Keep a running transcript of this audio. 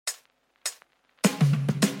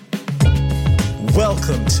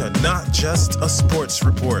Welcome to Not Just a Sports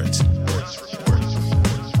Report.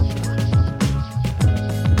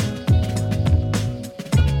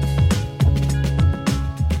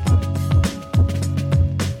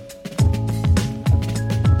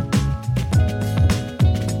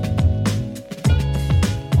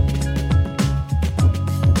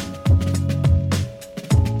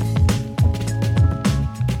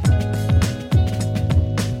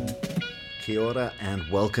 Kia ora and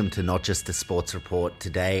welcome to Not Just a Sports Report.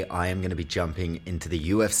 Today I am going to be jumping into the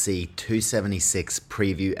UFC 276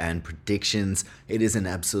 preview and predictions. It is an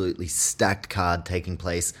absolutely stacked card taking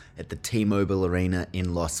place at the T-Mobile Arena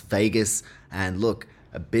in Las Vegas. And look,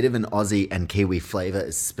 a bit of an Aussie and Kiwi flavor,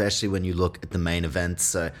 especially when you look at the main events.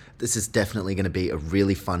 So this is definitely going to be a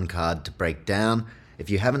really fun card to break down. If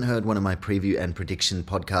you haven't heard one of my preview and prediction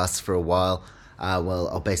podcasts for a while,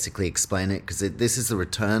 I'll basically explain it because this is the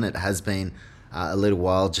return. It has been a little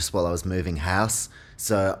while just while I was moving house.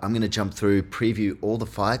 So I'm going to jump through, preview all the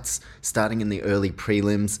fights, starting in the early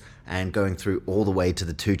prelims and going through all the way to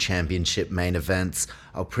the two championship main events.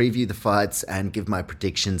 I'll preview the fights and give my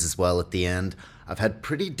predictions as well at the end. I've had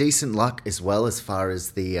pretty decent luck as well as far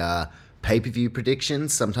as the pay-per-view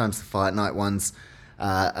predictions. Sometimes the fight night ones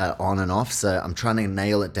on and off, so I'm trying to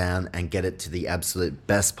nail it down and get it to the absolute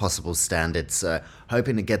best possible standard. So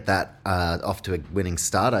hoping to get that off to a winning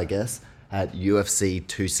start, I guess, at UFC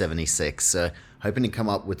 276. So hoping to come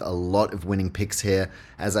up with a lot of winning picks here.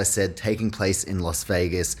 As I said, taking place in Las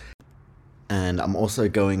Vegas. And I'm also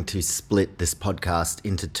going to split this podcast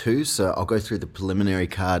into two. So I'll go through the preliminary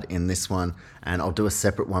card in this one, and I'll do a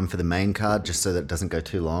separate one for the main card just so that it doesn't go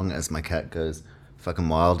too long as my cat goes fucking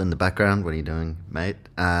wild in the background. What are you doing, mate?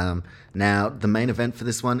 Now, the main event for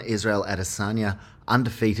this one, Israel Adesanya,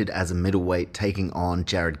 undefeated as a middleweight, taking on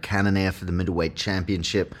Jared Cannonier for the middleweight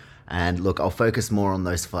championship. And look, I'll focus more on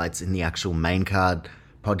those fights in the actual main card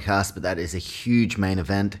podcast, but that is a huge main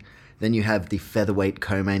event. Then you have the featherweight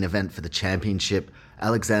co-main event for the championship,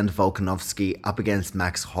 Alexander Volkanovski up against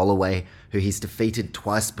Max Holloway, who he's defeated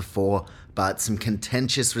twice before, but some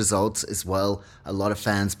contentious results as well. A lot of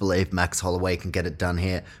fans believe Max Holloway can get it done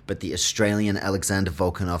here, but the Australian Alexander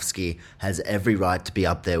Volkanovski has every right to be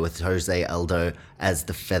up there with Jose Aldo as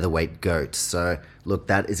the featherweight GOAT. So look,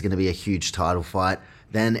 that is going to be a huge title fight.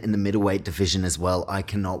 Then in the middleweight division as well, I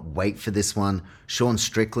cannot wait for this one. Sean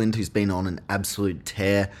Strickland, who's been on an absolute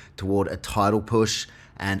tear toward a title push,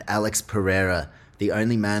 and Alex Pereira, the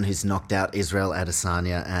only man who's knocked out Israel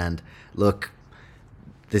Adesanya. And look,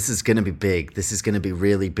 this is going to be big. This is going to be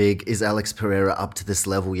really big. Is Alex Pereira up to this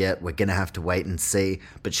level yet? We're going to have to wait and see.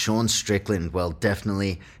 But Sean Strickland, well,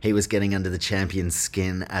 definitely he was getting under the champion's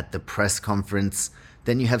skin at the press conference.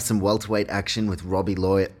 Then you have some welterweight action with Robbie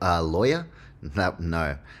Lawler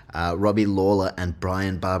and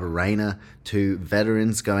Brian Barberena, two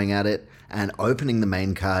veterans going at it. And opening the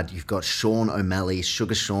main card, you've got Sean O'Malley,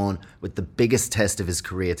 Sugar Sean, with the biggest test of his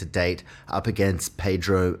career to date, up against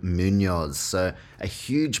Pedro Munoz. So a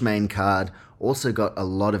huge main card. Also got a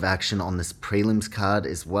lot of action on this prelims card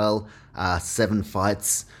as well. 7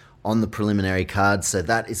 fights on the preliminary card. So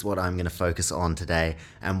that is what I'm going to focus on today.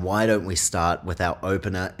 And why don't we start with our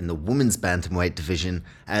opener in the women's bantamweight division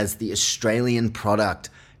as the Australian product,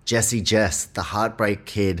 Jessie Jess, the Heartbreak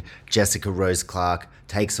Kid, Jessica Rose Clark,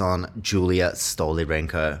 takes on Julia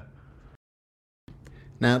Stoliarenko.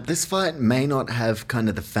 Now, this fight may not have kind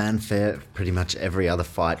of the fanfare of pretty much every other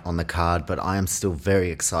fight on the card, but I am still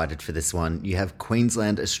very excited for this one. You have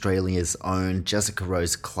Queensland, Australia's own Jessica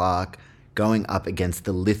Rose Clark going up against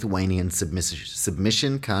the Lithuanian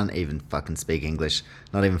submission, can't even fucking speak English,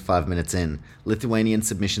 not even 5 minutes in, Lithuanian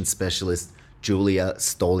submission specialist Julia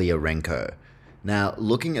Stoliarenko. Now,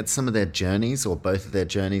 looking at some of their journeys, or both of their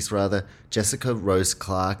journeys rather, Jessica Rose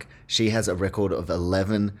Clark, she has a record of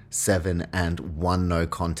 11, 7, and 1 no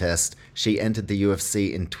contest. She entered the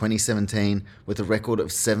UFC in 2017 with a record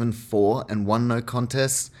of 7, 4, and 1 no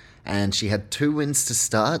contest, and she had 2 wins to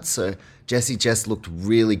start, so Jessie Jess looked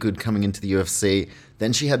really good coming into the UFC.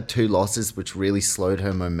 Then she had 2 losses, which really slowed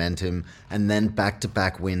her momentum, and then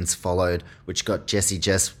back-to-back wins followed, which got Jessie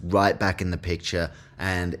Jess right back in the picture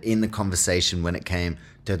and in the conversation when it came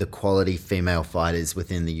to the quality female fighters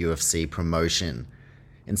within the UFC promotion.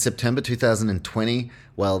 In September 2020,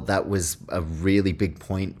 well, that was a really big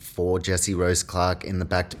point for Jessie Rose Clark in the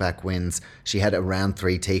back-to-back wins. She had a round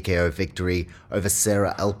 3 TKO victory over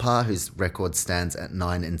Sarah Alpar, whose record stands at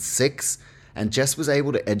 9-6. and Jess was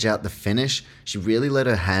able to edge out the finish. She really let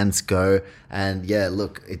her hands go, and yeah,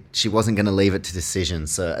 look, she wasn't going to leave it to decision.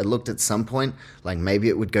 So it looked at some point like maybe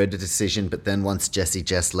it would go to decision, but then once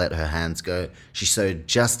Jess let her hands go, she showed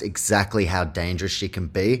just exactly how dangerous she can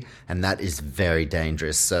be, and that is very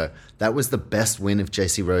dangerous. So that was the best win of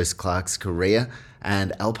Jessie Rose Clark's career,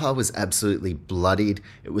 and Alpar was absolutely bloodied.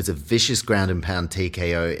 It was a vicious ground and pound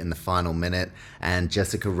TKO in the final minute, and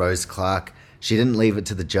Jessica Rose Clark, she didn't leave it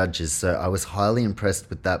to the judges, so I was highly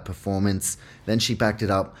impressed with that performance. Then she backed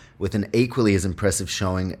it up with an equally as impressive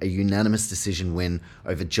showing, a unanimous decision win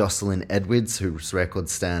over Jocelyn Edwards, whose record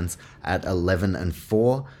stands at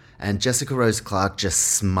 11-4. And Jessica Rose Clark just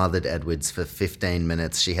smothered Edwards for 15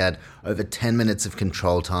 minutes. She had over 10 minutes of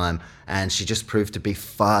control time, and she just proved to be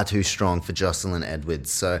far too strong for Jocelyn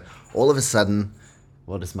Edwards. So all of a sudden,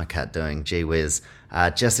 what is my cat doing? Gee whiz.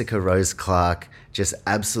 Jessica Rose Clark just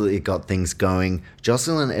absolutely got things going.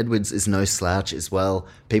 Jocelyn Edwards is no slouch as well.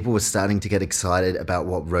 People were starting to get excited about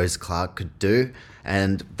what Rose Clark could do,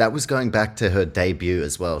 and that was going back to her debut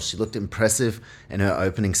as well. She looked impressive in her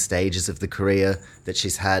opening stages of the career that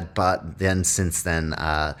she's had, but then since then,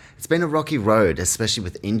 it's been a rocky road, especially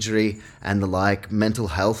with injury and the like. Mental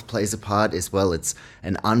health plays a part as well. It's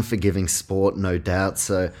an unforgiving sport, no doubt.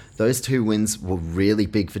 So those two wins were really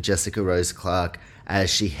big for Jessica Rose Clark as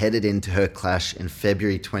she headed into her clash in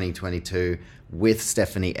February 2022 with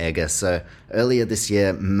Stephanie Egger. So earlier this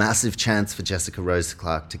year, massive chance for Jessica Rose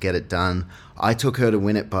Clark to get it done. I took her to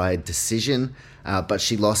win it by decision, but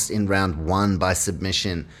she lost in round 1 by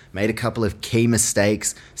submission. Made a couple of key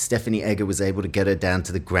mistakes. Stephanie Egger was able to get her down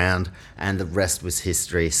to the ground, and the rest was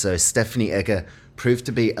history. So Stephanie Egger proved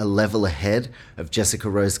to be a level ahead of Jessica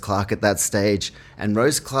Rose Clark at that stage, and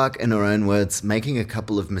Rose Clark, in her own words, making a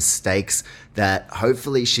couple of mistakes that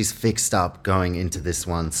hopefully she's fixed up going into this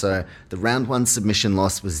one. So the round 1 submission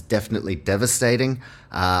loss was definitely devastating.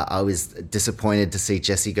 I was disappointed to see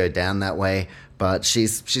Jessie go down that way, but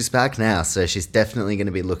she's back now, so she's definitely going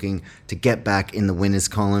to be looking to get back in the winners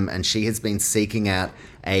column, and she has been seeking out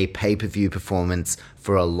a pay-per-view performance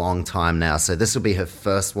for a long time now. So this will be her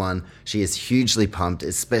first one. She is hugely pumped,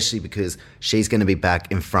 especially because she's going to be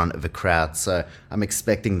back in front of a crowd. So I'm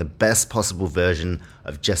expecting the best possible version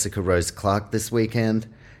of Jessica Rose Clark this weekend.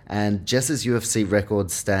 And Jess's UFC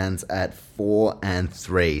record stands at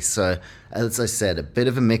 4-3. So, as I said, a bit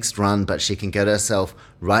of a mixed run, but she can get herself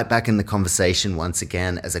right back in the conversation once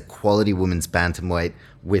again as a quality women's bantamweight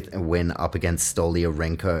with a win up against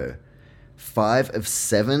Stoliarenko. 5 of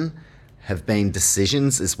 7 have been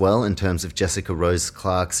decisions as well in terms of Jessica Rose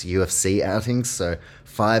Clark's UFC outings. So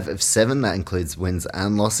 5 of 7, that includes wins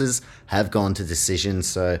and losses, have gone to decision.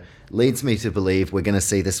 So leads me to believe we're going to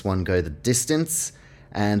see this one go the distance.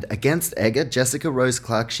 And against Egger, Jessica Rose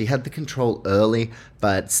Clark, she had the control early,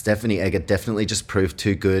 but Stephanie Egger definitely just proved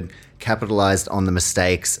too good, capitalized on the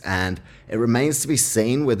mistakes, and it remains to be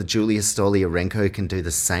seen whether Julia Stoliarenko can do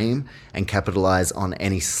the same and capitalize on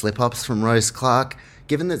any slip-ups from Rose Clark,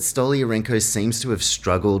 given that Stoliarenko seems to have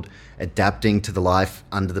struggled adapting to the life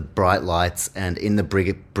under the bright lights and in the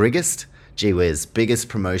biggest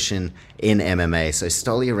promotion in MMA. So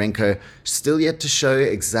Stoliarenko still yet to show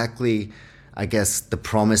exactly, I guess, the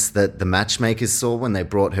promise that the matchmakers saw when they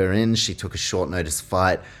brought her in. She took a short notice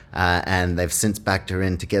fight, and they've since backed her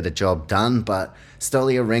in to get a job done. But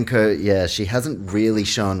Stoliarenko, yeah, she hasn't really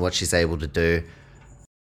shown what she's able to do.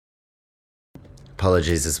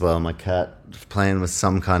 Apologies as well, my cat playing with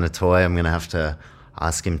some kind of toy. I'm going to have to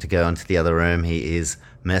ask him to go into the other room. He is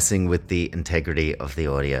messing with the integrity of the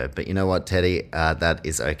audio. But you know what, Teddy? That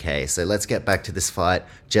is okay. So let's get back to this fight.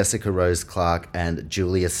 Jessica Rose Clark and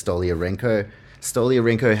Julia Stoliarenko.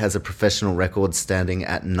 Stoliarenko has a professional record standing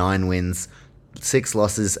at 9 wins, 6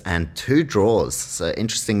 losses, and 2 draws. So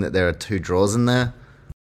interesting that there are 2 draws in there.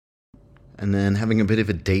 And then having a bit of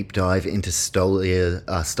a deep dive into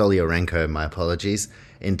Stoliarenko, my apologies,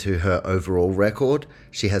 into her overall record.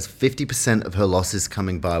 She has 50% of her losses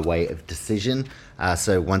coming by way of decision.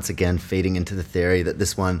 So once again, feeding into the theory that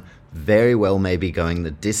this one very well may be going the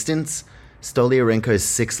distance. Stoliarenko's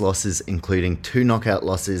 6 losses, including 2 knockout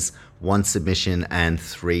losses, 1 submission, and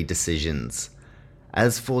 3 decisions.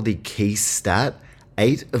 As for the key stat,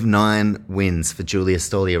 8 of 9 wins for Julia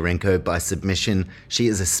Stoliarenko by submission. She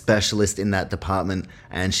is a specialist in that department,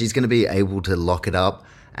 and she's going to be able to lock it up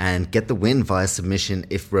and get the win via submission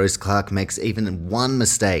if Rose Clark makes even one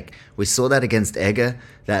mistake. We saw that against Egger,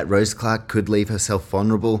 that Rose Clark could leave herself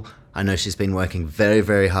vulnerable. I know she's been working very,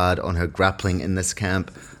 very hard on her grappling in this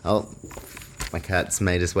camp. Oh, my cat's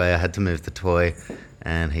made his way. I had to move the toy,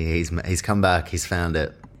 and he's come back. He's found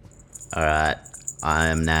it. All right, I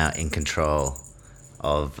am now in control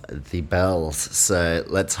of the bells. So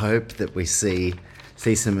let's hope that we see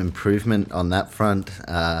some improvement on that front.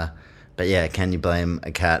 But yeah, can you blame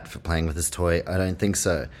a cat for playing with his toy? I don't think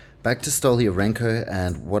so. Back to Stolyarenko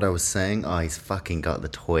and what I was saying. Oh, he's fucking got the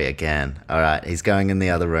toy again. All right, he's going in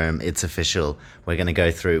the other room. It's official. We're going to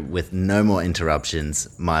go through with no more interruptions.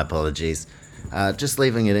 My apologies. Just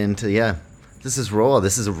leaving it into, this is raw.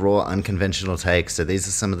 This is a raw, unconventional take. So these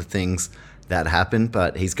are some of the things that happened,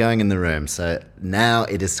 but he's going in the room. So now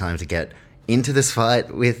it is time to get into this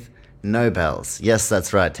fight with no bells. Yes,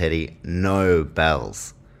 that's right, Teddy. No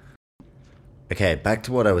bells. Okay, back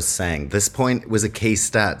to what I was saying. This point was a key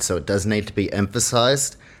stat, so it does need to be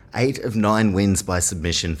emphasized. 8 of 9 wins by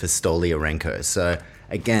submission for Stolyarenko. So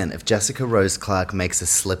again, if Jessica Rose Clark makes a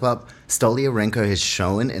slip up, Stolyarenko has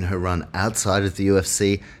shown in her run outside of the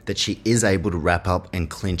UFC that she is able to wrap up and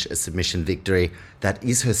clinch a submission victory. That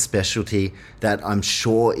is her specialty. That I'm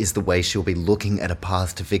sure is the way she'll be looking at a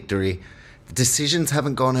path to victory. The decisions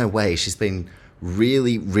haven't gone her way. She's been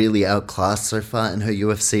really, really outclassed so far in her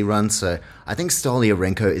UFC run, so I think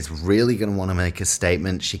Stolyarenko is really going to want to make a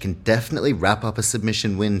statement. She can definitely wrap up a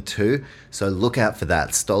submission win too, so look out for that.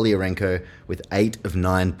 Stolyarenko with 8 of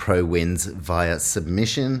 9 pro wins via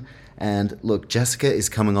submission. And look, Jessica is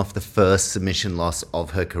coming off the first submission loss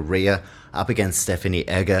of her career up against Stephanie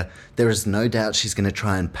Egger. There is no doubt she's going to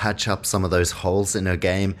try and patch up some of those holes in her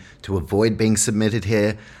game to avoid being submitted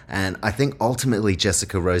here. And I think ultimately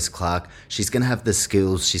Jessica Rose Clark, she's going to have the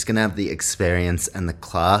skills, she's going to have the experience and the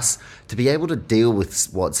class to be able to deal with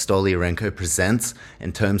what Stolyarenko presents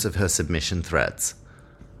in terms of her submission threats.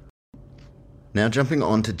 Now jumping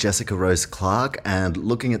on to Jessica Rose Clark and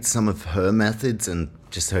looking at some of her methods and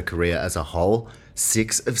just her career as a whole.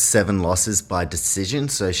 6 of 7 losses by decision,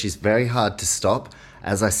 so she's very hard to stop.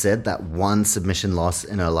 As I said, that one submission loss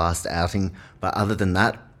in her last outing, but other than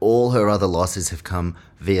that, all her other losses have come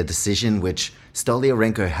via decision, which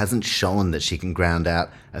Stolyarenko hasn't shown that she can ground out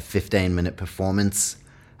a 15-minute performance.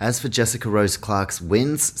 As for Jessica Rose Clark's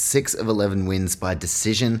wins, 6 of 11 wins by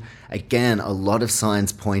decision. Again, a lot of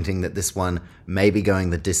signs pointing that this one may be going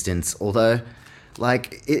the distance, although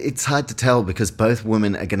it's hard to tell because both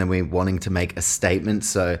women are going to be wanting to make a statement.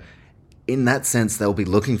 So in that sense, they'll be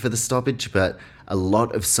looking for the stoppage, but a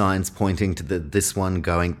lot of signs pointing to this one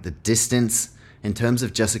going the distance. In terms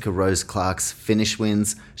of Jessica Rose Clark's finish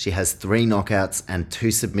wins, she has 3 knockouts and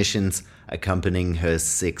 2 submissions accompanying her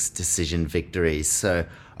 6 decision victories. So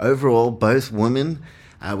overall, both women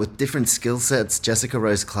with different skill sets. Jessica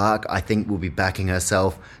Rose Clark, I think, will be backing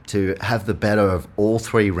herself to have the better of all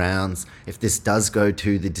 3 rounds. If this does go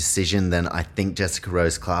to the decision, then I think Jessica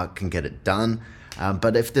Rose Clark can get it done.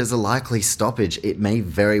 But if there's a likely stoppage, it may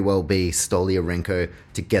very well be Stolyarenko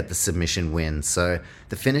to get the submission win. So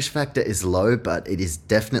the finish factor is low, but it is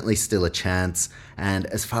definitely still a chance. And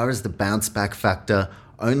as far as the bounce back factor,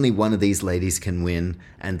 only one of these ladies can win,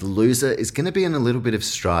 and the loser is going to be in a little bit of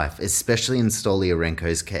strife, especially in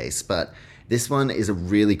Stolyarenko's case. But this one is a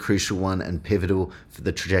really crucial one and pivotal for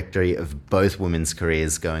the trajectory of both women's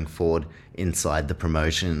careers going forward inside the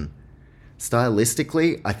promotion.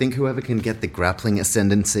 Stylistically, I think whoever can get the grappling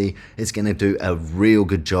ascendancy is going to do a real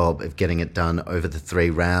good job of getting it done over the 3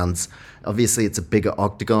 rounds. Obviously, it's a bigger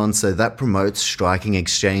octagon, so that promotes striking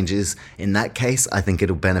exchanges. In that case, I think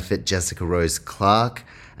it'll benefit Jessica Rose Clark.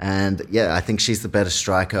 And yeah, I think she's the better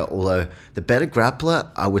striker, although the better grappler,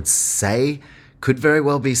 I would say, could very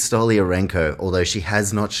well be Stolyarenko, although she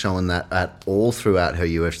has not shown that at all throughout her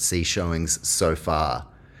UFC showings so far.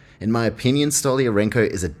 In my opinion, Stolyarenko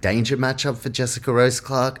is a danger matchup for Jessica Rose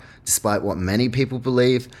Clark, despite what many people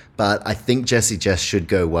believe, but I think Jessie Jess should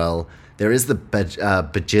go well. There is the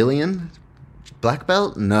Brazilian black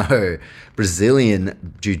belt? No,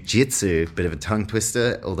 Brazilian Jiu-Jitsu, bit of a tongue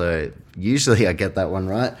twister, although usually I get that one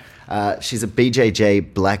right. She's a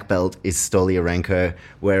BJJ black belt is Stolyarenko,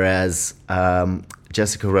 whereas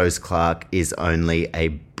Jessica Rose Clark is only a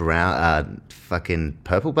brown, fucking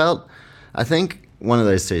purple belt, I think. One of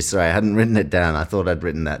those two. Sorry, I hadn't written it down. I thought I'd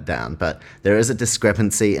written that down. But there is a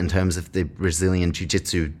discrepancy in terms of the Brazilian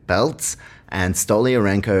Jiu-Jitsu belts, and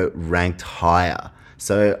Stolyarenko ranked higher.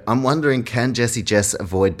 So I'm wondering, can Jessie Jess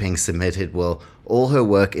avoid being submitted? Well, all her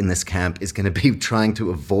work in this camp is going to be trying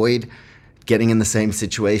to avoid getting in the same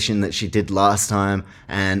situation that she did last time.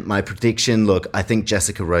 And my prediction, look, I think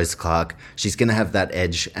Jessica Rose Clark, she's going to have that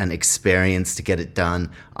edge and experience to get it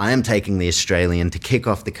done. I am taking the Australian to kick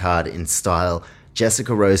off the card in style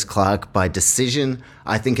Jessica Rose Clark by decision.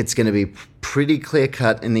 I think it's going to be pretty clear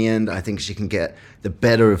cut in the end. I think she can get the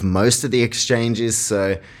better of most of the exchanges.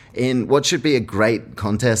 So in what should be a great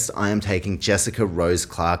contest, I am taking Jessica Rose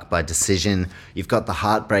Clark by decision. You've got the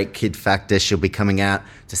Heartbreak Kid factor. She'll be coming out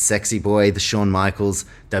to Sexy Boy, the Shawn Michaels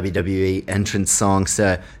WWE entrance song.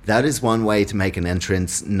 So that is one way to make an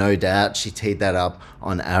entrance, no doubt. She teed that up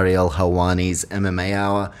on Ariel Helwani's MMA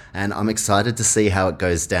Hour, and I'm excited to see how it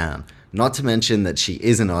goes down. Not to mention that she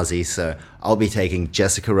is an Aussie, so I'll be taking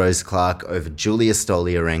Jessica Rose Clark over Julia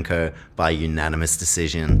Stoliarenko by unanimous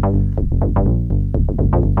decision.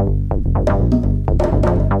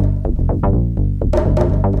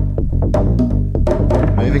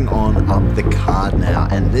 Moving on up the card now,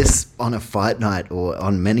 and this on a fight night or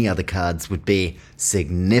on many other cards would be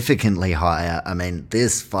significantly higher. I mean,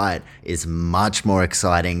 this fight is much more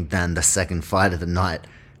exciting than the second fight of the night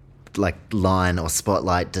line or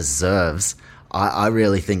spotlight deserves. I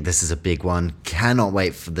really think this is a big one. Cannot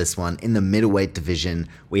wait for this one. In the middleweight division,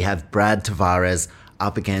 we have Brad Tavares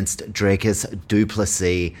up against Dricus du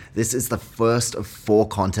Plessis. This is the first of 4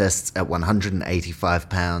 contests at 185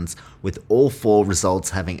 pounds, with all 4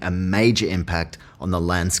 results having a major impact on the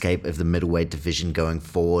landscape of the middleweight division going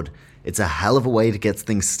forward. It's a hell of a way to get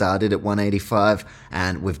things started at 185,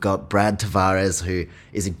 and we've got Brad Tavares, who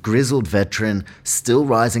is a grizzled veteran, still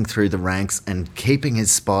rising through the ranks and keeping his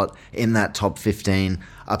spot in that top 15,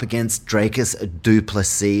 up against Dricus du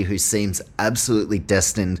Plessis, who seems absolutely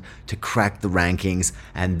destined to crack the rankings,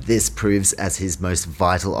 and this proves as his most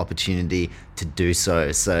vital opportunity to do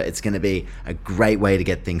so. So it's going to be a great way to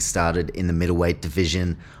get things started in the middleweight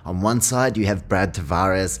division. On one side, you have Brad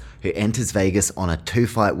Tavares, who enters Vegas on a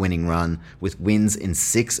 2-fight winning run with wins in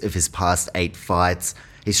 6 of his past 8 fights.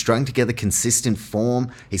 He's strung together consistent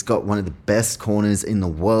form. He's got one of the best corners in the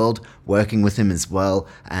world working with him as well.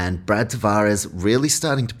 And Brad Tavares really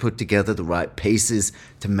starting to put together the right pieces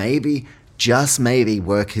to maybe, just maybe,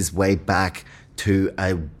 work his way back to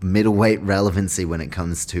a middleweight relevancy when it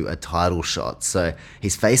comes to a title shot. So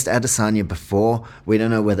he's faced Adesanya before. We don't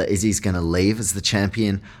know whether Izzy's going to leave as the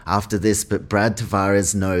champion after this, but Brad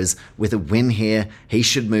Tavares knows with a win here, he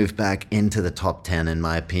should move back into the top 10 in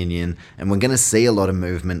my opinion. And we're going to see a lot of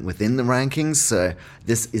movement within the rankings. So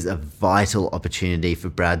this is a vital opportunity for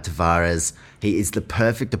Brad Tavares. He is the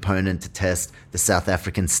perfect opponent to test the South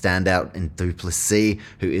African standout in du Plessis,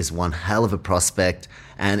 who is one hell of a prospect.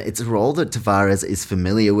 And it's a role that Tavares is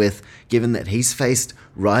familiar with, given that he's faced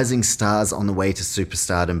rising stars on the way to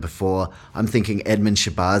superstardom before. I'm thinking Edmund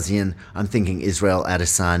Shabazian, I'm thinking Israel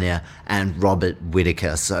Adesanya, and Robert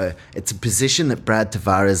Whittaker. So it's a position that Brad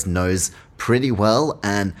Tavares knows pretty well,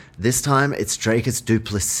 and this time it's Dricus du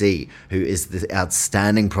Plessis, who is the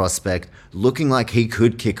outstanding prospect, looking like he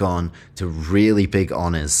could kick on to really big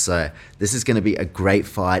honors. So this is going to be a great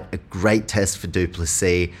fight, a great test for du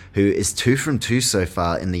Plessis, who is 2 from 2 so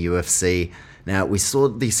far in the UFC. Now, we saw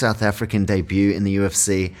the South African debut in the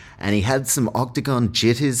UFC, and he had some octagon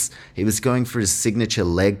jitters. He was going for his signature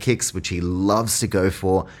leg kicks, which he loves to go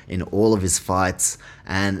for in all of his fights.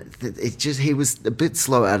 And he was a bit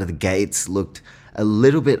slow out of the gates, looked a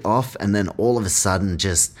little bit off, and then all of a sudden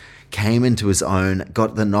just came into his own,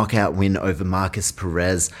 got the knockout win over Marcus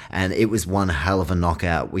Perez, and it was one hell of a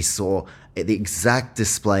knockout. We saw the exact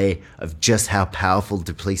display of just how powerful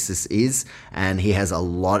du Plessis is, and he has a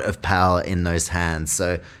lot of power in those hands.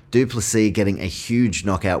 So du Plessis getting a huge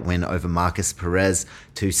knockout win over Marcus Perez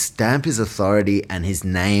to stamp his authority and his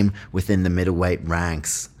name within the middleweight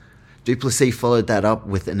ranks. Du Plessis followed that up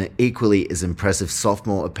with an equally as impressive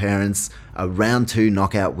sophomore appearance, a round 2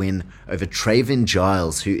 knockout win over Trayvon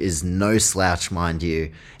Giles, who is no slouch, mind you.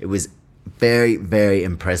 It was very, very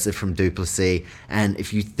impressive from du Plessis, and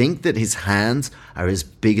if you think that his hands are his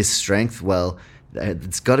biggest strength, well,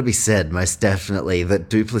 it's got to be said most definitely that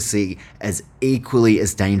du Plessis is equally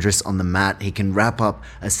as dangerous on the mat. He can wrap up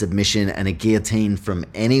a submission and a guillotine from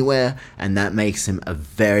anywhere, and that makes him a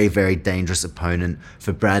very, very dangerous opponent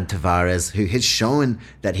for Brad Tavares, who has shown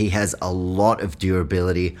that he has a lot of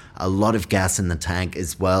durability, a lot of gas in the tank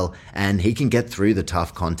as well, and he can get through the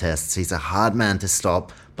tough contests. He's a hard man to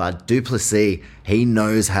stop, but du Plessis, he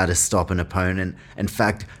knows how to stop an opponent. In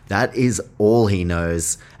fact, that is all he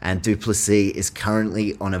knows. And du Plessis is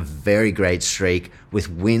currently on a very great streak with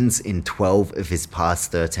wins in 12 of his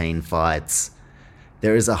past 13 fights.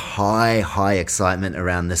 There is a high excitement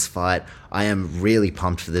around this fight. I am really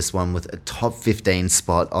pumped for this one with a top 15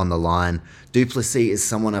 spot on the line. Du Plessis is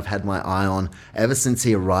someone I've had my eye on ever since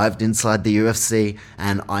he arrived inside the UFC,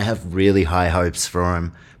 and I have really high hopes for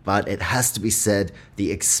him. but it has to be said,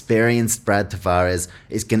 the experienced Brad Tavares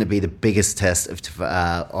is going to be the biggest test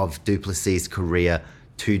of Du Plessis' career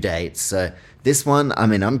to date. So this one,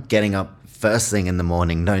 I'm getting up first thing in the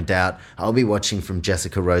morning, no doubt. I'll be watching from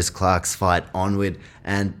Jessica Rose Clark's fight onward,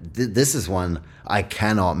 and this is one I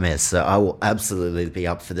cannot miss. So I will absolutely be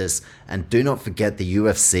up for this. And do not forget the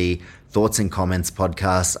UFC Thoughts and Comments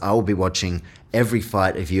podcast. I will be watching every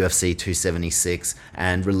fight of UFC 276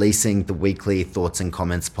 and releasing the weekly Thoughts and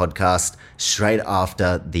Comments podcast straight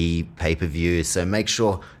after the pay-per-view. So make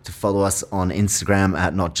sure to follow us on Instagram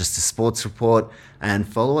at Not Just a Sports Report, and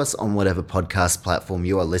follow us on whatever podcast platform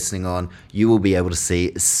you are listening on. You will be able to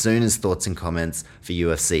see as soon as Thoughts and Comments for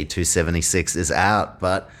UFC 276 is out.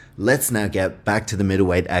 But let's now get back to the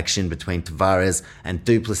middleweight action between Tavares and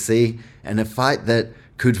Du Plessis, and a fight that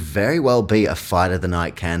could very well be a fight of the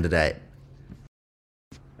night candidate.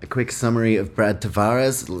 A quick summary of Brad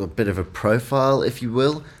Tavares, a little bit of a profile, if you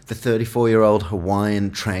will. The 34-year-old Hawaiian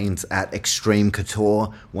trains at Extreme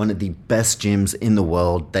Couture, one of the best gyms in the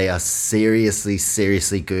world. They are seriously,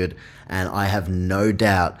 seriously good, and I have no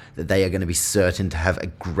doubt that they are going to be certain to have a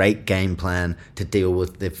great game plan to deal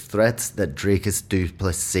with the threats that Dricus Du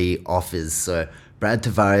Plessis offers. So Brad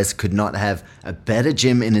Tavares could not have a better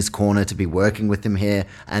gym in his corner to be working with him here,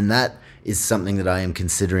 and that is something that I am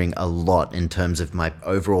considering a lot in terms of my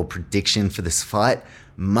overall prediction for this fight.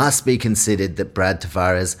 Must be considered that Brad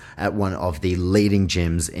Tavares at one of the leading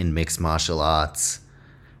gyms in mixed martial arts.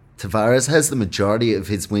 Tavares has the majority of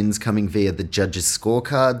his wins coming via the judges'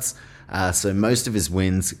 scorecards, so most of his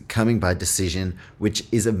wins coming by decision, which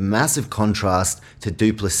is a massive contrast to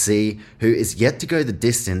Du Plessis, who is yet to go the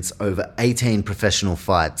distance over 18 professional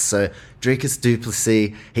fights. So Dricus Du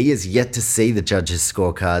Plessis, he is yet to see the judges'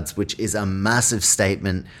 scorecards, which is a massive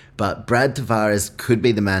statement, but Brad Tavares could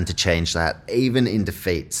be the man to change that, even in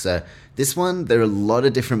defeat. So this one, there are a lot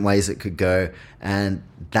of different ways it could go, and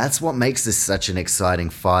that's what makes this such an exciting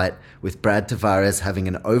fight, with Brad Tavares having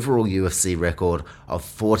an overall UFC record of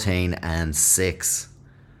 14-6.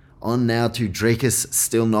 On now to Dricus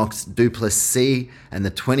still knocks Du Plessis, and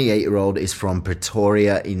the 28-year-old is from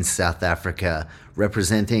Pretoria in South Africa,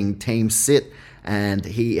 representing Team Sit, and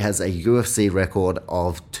he has a UFC record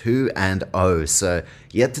of 2-0, so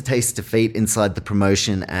yet to taste defeat inside the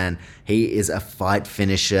promotion, and he is a fight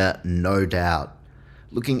finisher, no doubt.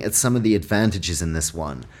 Looking at some of the advantages in this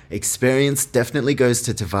one, experience definitely goes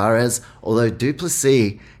to Tavares, although Du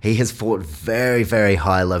Plessis, he has fought very, very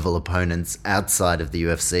high-level opponents outside of the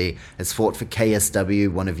UFC, has fought for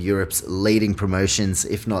KSW, one of Europe's leading promotions,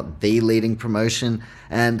 if not the leading promotion,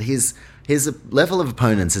 and his level of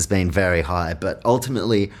opponents has been very high, but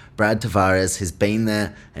ultimately Brad Tavares has been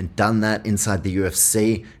there and done that inside the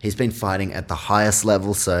UFC. He's been fighting at the highest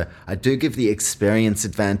level, so I do give the experience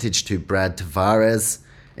advantage to Brad Tavares.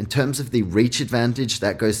 In terms of the reach advantage,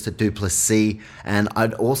 that goes to Du Plessis, and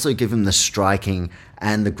I'd also give him the striking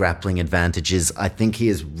and the grappling advantages. I think he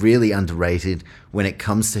is really underrated when it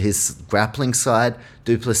comes to his grappling side,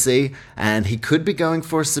 Du Plessis, and he could be going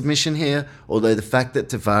for a submission here, although the fact that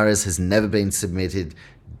Tavares has never been submitted,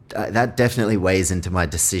 that definitely weighs into my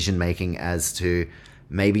decision making as to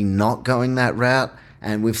maybe not going that route.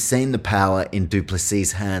 And we've seen the power in Du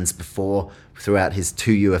Plessis' hands before throughout his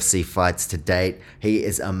 2 UFC fights to date. He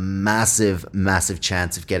is a massive, massive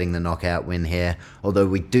chance of getting the knockout win here, although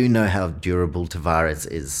we do know how durable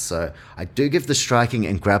Tavares is. So I do give the striking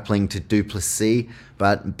and grappling to Du Plessis,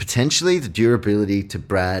 but potentially the durability to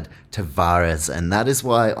Brad Tavares. And that is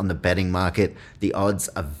why on the betting market, the odds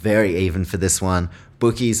are very even for this one.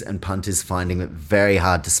 Bookies and punters finding it very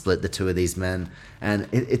hard to split the two of these men. And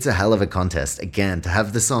it's a hell of a contest. Again, to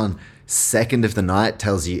have this on second of the night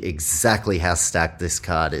tells you exactly how stacked this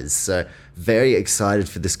card is. So very excited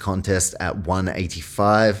for this contest at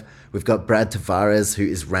 185. We've got Brad Tavares, who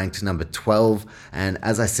is ranked number 12. And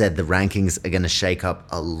as I said, the rankings are going to shake up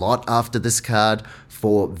a lot after this card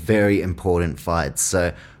for very important fights.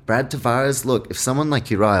 So Brad Tavares, look, if someone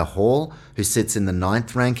like Uriah Hall, who sits in the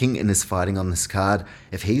 9th ranking and is fighting on this card,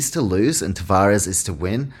 if he's to lose and Tavares is to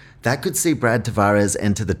win, that could see Brad Tavares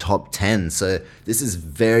enter the top 10. So this is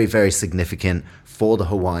very, very significant for the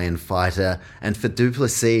Hawaiian fighter. And for Du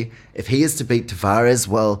Plessis, if he is to beat Tavares,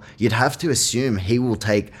 well, you'd have to assume he will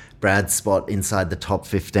take Brad's spot inside the top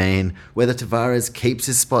 15. Whether Tavares keeps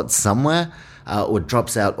his spot somewhere or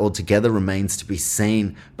drops out altogether remains to be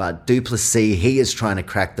seen. But Du Plessis, he is trying to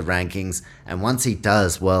crack the rankings. And once he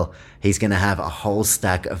does, well, he's going to have a whole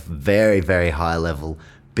stack of very, very high level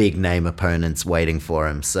big name opponents waiting for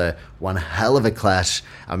him. So one hell of a clash.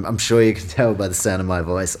 I'm sure you can tell by the sound of my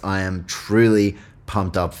voice. I am truly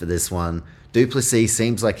pumped up for this one. Du Plessis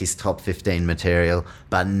seems like he's top 15 material,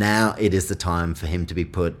 but now it is the time for him to be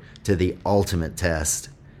put to the ultimate test.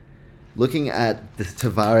 Looking at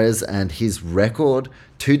Tavares and his record,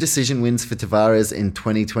 2 decision wins for Tavares in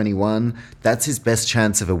 2021. That's his best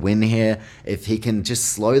chance of a win here. If he can just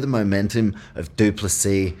slow the momentum of Du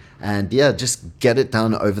Plessis and just get it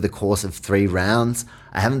done over the course of 3 rounds.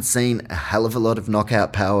 I haven't seen a hell of a lot of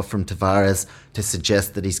knockout power from Tavares to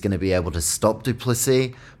suggest that he's going to be able to stop Du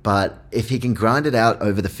Plessis, but if he can grind it out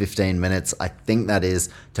over the 15 minutes, I think that is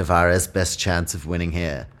Tavares' best chance of winning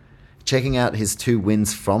here. Checking out his 2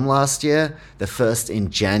 wins from last year, the first in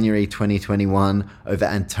January 2021 over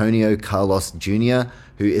Antonio Carlos Jr.,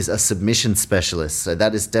 who is a submission specialist, so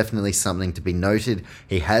that is definitely something to be noted.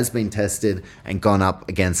 He has been tested and gone up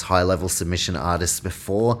against high-level submission artists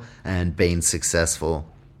before and been successful.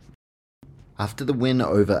 After the win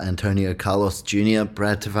over Antonio Carlos Jr.,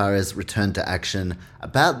 Brad Tavares returned to action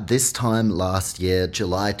about this time last year,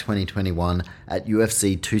 July 2021, at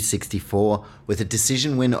UFC 264 with a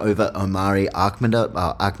decision win over Omari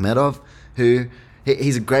Akhmedov, who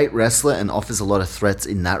he's a great wrestler and offers a lot of threats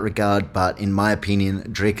in that regard, but in my opinion,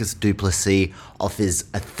 Dricus Du Plessis offers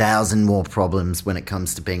 1,000 more problems when it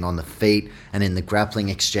comes to being on the feet and in the grappling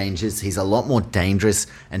exchanges. He's a lot more dangerous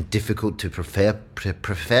and difficult to prepare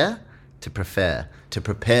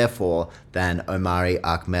for than Omari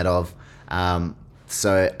Akhmedov.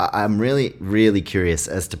 So I'm really, really curious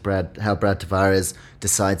as to how Brad Tavares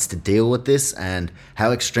decides to deal with this and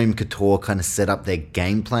how Extreme Couture kind of set up their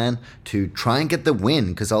game plan to try and get the win,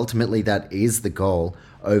 because ultimately that is the goal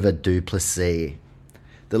over Du Plessis.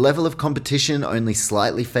 The level of competition only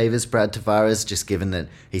slightly favors Brad Tavares, just given that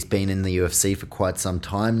he's been in the UFC for quite some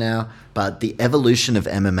time now, but the evolution of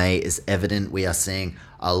MMA is evident. We are seeing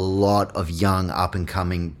a lot of young,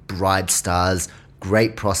 up-and-coming, bright stars,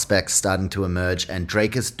 great prospects starting to emerge, and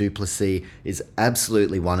Dricus Du Plessis is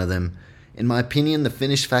absolutely one of them. In my opinion, the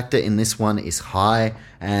finish factor in this one is high,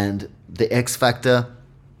 and the X factor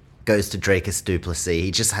goes to Dricus Du Plessis.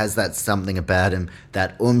 He just has that something about him,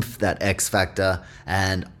 that oomph, that X factor,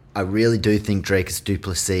 and I really do think Dricus Du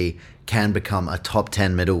Plessis can become a top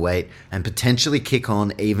 10 middleweight and potentially kick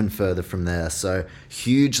on even further from there. So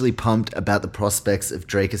hugely pumped about the prospects of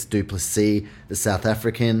Dricus Du Plessis, the South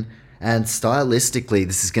African. And stylistically,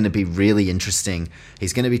 this is going to be really interesting.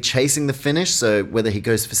 He's going to be chasing the finish, so whether he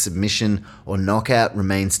goes for submission or knockout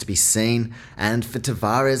remains to be seen. And for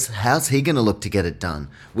Tavares, how's he going to look to get it done?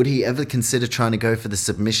 Would he ever consider trying to go for the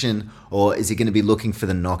submission, or is he going to be looking for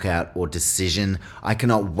the knockout or decision? I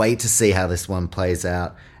cannot wait to see how this one plays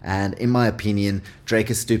out. And in my opinion,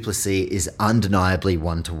 Dricus Du Plessis is undeniably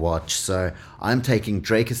one to watch. So I'm taking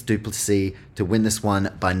Dricus Du Plessis to win this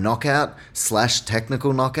one by knockout /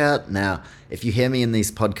 technical knockout. Now, if you hear me in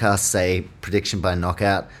these podcasts say prediction by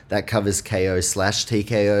knockout, that covers KO /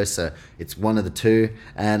 TKO, so it's one of the two.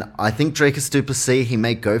 And I think Dricus Du Plessis, he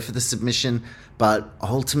may go for the submission, but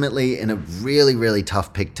ultimately in a really, really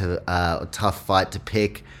tough fight to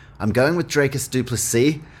pick, I'm going with Dricus Du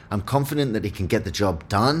Plessis. I'm confident that he can get the job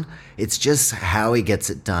done. It's just how he gets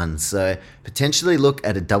it done. So potentially look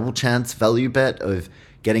at a double chance value bet of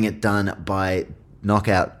getting it done by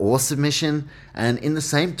knockout or submission. And in the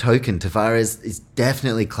same token, Tavares is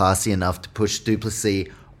definitely classy enough to push Du Plessis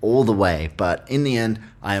all the way. But in the end,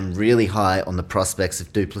 I am really high on the prospects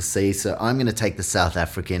of Du Plessis, so I'm going to take the South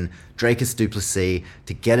African, Dricus Du Plessis,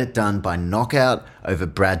 to get it done by knockout over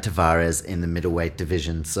Brad Tavares in the middleweight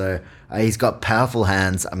division. So he's got powerful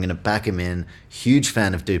hands. I'm going to back him in. Huge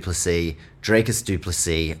fan of Du Plessis. Dricus Du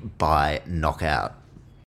Plessis by knockout.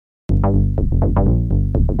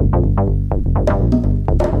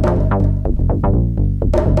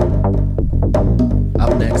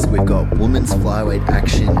 Up next, we've got women's flyweight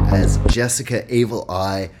action as Jessica Evil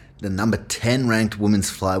Eye, the number 10 ranked women's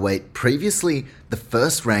flyweight, previously the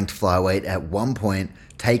first ranked flyweight at one point,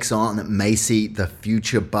 takes on Macy the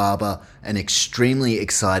Future Barber, an extremely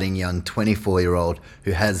exciting young 24-year-old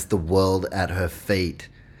who has the world at her feet.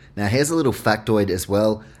 Now here's a little factoid as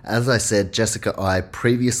well. As I said, Jessica Eye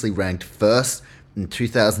previously ranked first in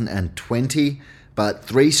 2020, but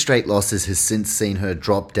 3 straight losses has since seen her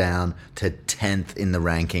drop down to 10th in the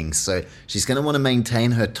rankings. So she's going to want to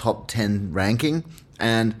maintain her top 10 ranking,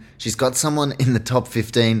 and she's got someone in the top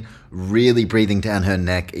 15 really breathing down her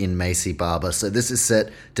neck in Maycee Barber. So this is set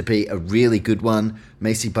to be a really good one.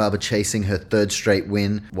 Maycee Barber chasing her third straight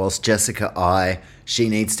win, whilst Jessica Ai, she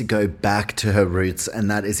needs to go back to her roots, and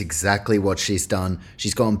that is exactly what she's done.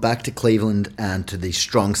 She's gone back to Cleveland and to the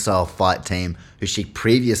Strong Style Fight team, who she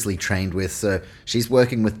previously trained with, so she's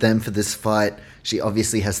working with them for this fight. She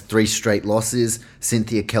obviously has 3 straight losses.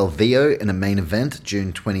 Cynthia Calvillo in a main event,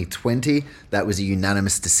 June 2020. That was a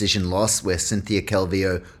unanimous decision loss where Cynthia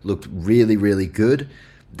Calvillo looked really, really good.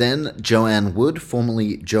 Then Joanne Wood,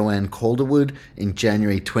 formerly Joanne Calderwood, in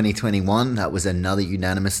January 2021. That was another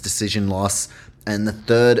unanimous decision loss. And the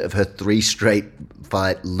third of her 3 straight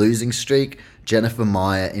fight losing streak, Jennifer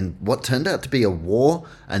Meyer, in what turned out to be a war,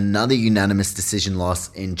 another unanimous decision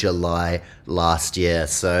loss in July last year.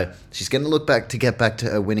 So she's going to look back to get back to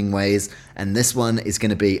her winning ways, and this one is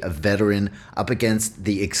going to be a veteran up against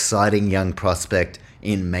the exciting young prospect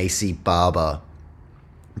in Maycee Barber.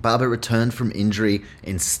 Barber returned from injury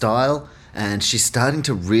in style, and she's starting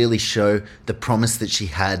to really show the promise that she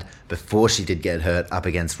had before she did get hurt up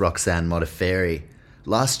against Roxanne Modafferi.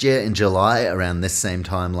 Last year in July, around this same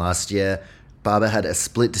time last year, Barber had a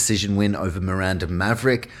split decision win over Miranda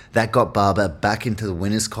Maverick. That got Barber back into the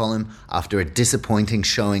winners column after a disappointing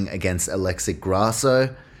showing against Alexa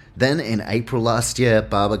Grasso. Then in April last year,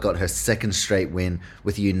 Barber got her second straight win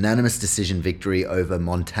with a unanimous decision victory over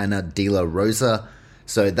Montana De La Rosa.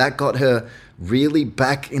 So that got her really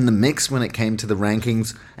back in the mix when it came to the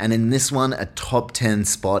rankings, and in this one, a top 10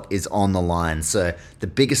 spot is on the line. So the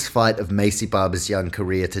biggest fight of Maycee Barber's young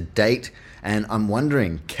career to date, and I'm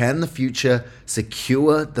wondering, can the future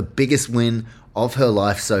secure the biggest win of her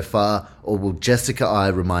life so far, or will Jessica Ai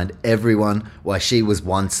remind everyone why she was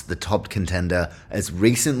once the top contender as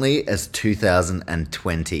recently as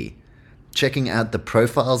 2020? Checking out the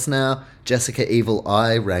profiles now, Jessica Evil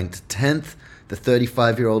Ai ranked 10th, the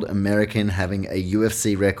 35-year-old American having a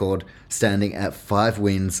UFC record standing at 5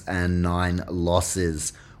 wins and 9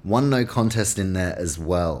 losses. 1 no contest in there as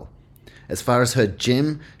well. As far as her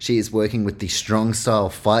gym, she is working with the Strong Style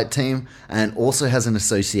Fight team and also has an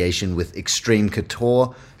association with Extreme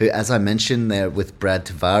Couture, who, as I mentioned, they're with Brad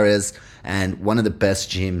Tavares and one of the best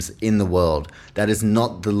gyms in the world. That is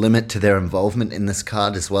not the limit to their involvement in this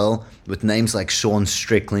card as well, with names like Sean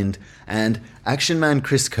Strickland and Action Man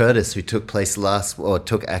Chris Curtis, who took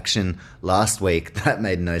action last week. That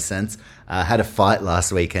made no sense. Had a fight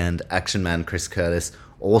last weekend. Action Man Chris Curtis,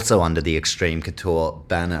 also under the Extreme Couture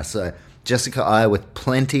banner. So Jessica Ai with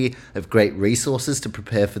plenty of great resources to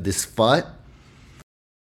prepare for this fight.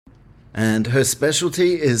 And her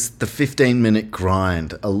specialty is the 15-minute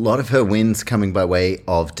grind. A lot of her wins coming by way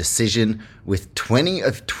of decision, with 20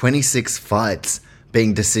 of 26 fights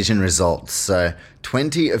being decision results. So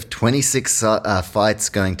 20 of 26 fights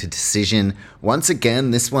going to decision. Once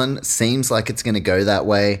again, this one seems like it's going to go that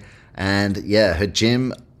way. And yeah, her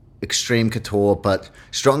gym, Extreme Couture, but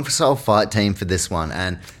Strong Style Fight team for this one.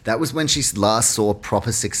 And that was when she last saw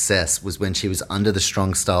proper success, was when she was under the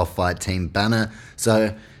Strong Style Fight team banner.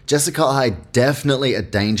 So Jessica Ai, definitely a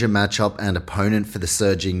danger matchup and opponent for the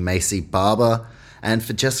surging Maycee Barber. And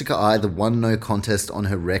for Jessica Ai, the 1 no contest on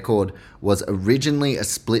her record was originally a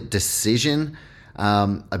split decision.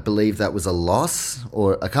 I believe that was a loss,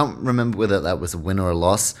 or I can't remember whether that was a win or a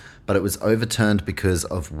loss, but it was overturned because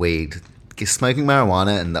of weed. Smoking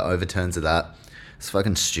marijuana and the overturns of that, it's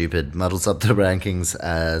fucking stupid. Muddles up the rankings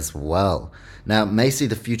as well. Now, Maycee,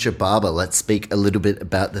 the future Barber, let's speak a little bit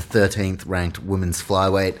about the 13th ranked women's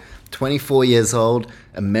flyweight. 24 years old,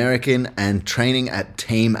 American, and training at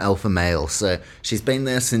Team Alpha Male. So she's been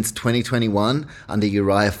there since 2021 under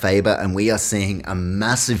Uriah Faber, and we are seeing a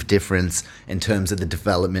massive difference in terms of the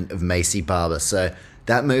development of Maycee Barber. So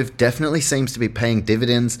that move definitely seems to be paying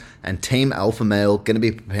dividends, and Team Alpha Male going to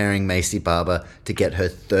be preparing Maycee Barber to get her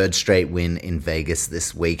 3rd straight win in Vegas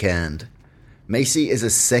this weekend. Maycee is a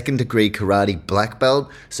 2nd degree karate black belt,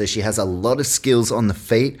 so she has a lot of skills on the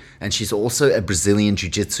feet, and she's also a Brazilian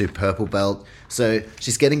jiu-jitsu purple belt, so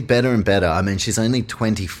she's getting better and better. I mean, she's only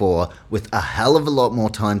 24 with a hell of a lot more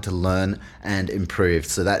time to learn and improve,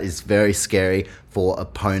 so that is very scary for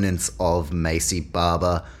opponents of Maycee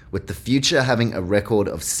Barber. With the future having a record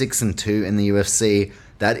of 6-2 in the UFC,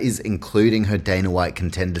 that is including her Dana White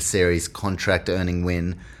Contender Series contract earning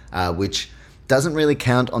win, which doesn't really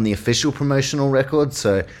count on the official promotional record,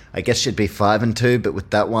 so I guess she'd be 5-2, but with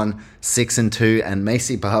that one, 6-2, and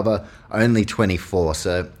Maycee Barber only 24.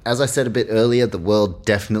 So as I said a bit earlier, the world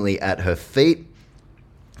definitely at her feet.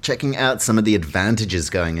 Checking out some of the advantages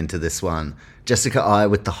going into this one. Jessica Ai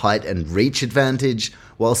with the height and reach advantage,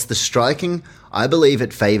 whilst the striking, I believe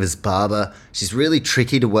it favours Barber. She's really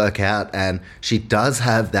tricky to work out, and she does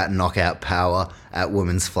have that knockout power at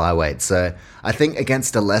women's flyweight. So I think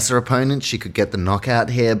against a lesser opponent, she could get the knockout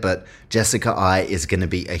here, but Jessica Ai is going to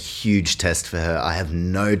be a huge test for her. I have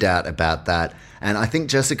no doubt about that. And I think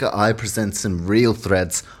Jessica Ai presents some real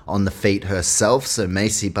threats on the feet herself, so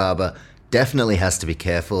Maycee Barber definitely has to be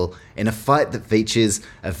careful in a fight that features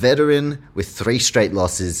a veteran with 3 straight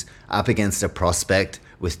losses up against a prospect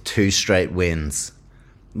with 2 straight wins.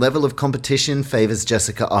 Level of competition favours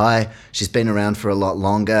Jessica Ai. She's been around for a lot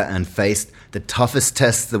longer and faced the toughest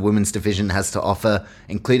tests the women's division has to offer,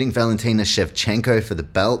 including Valentina Shevchenko for the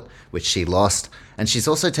belt, which she lost, and she's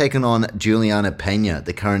also taken on Juliana Pena,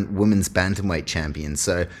 the current women's bantamweight champion.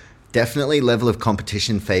 So definitely level of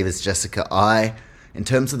competition favours Jessica Ai. In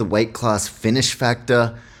terms of the weight class finish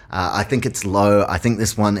factor, I think it's low. I think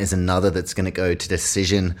this one is another that's going to go to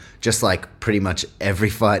decision, just like pretty much every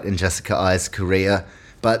fight in Jessica Ai's career.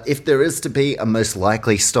 But if there is to be a most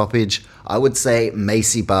likely stoppage, I would say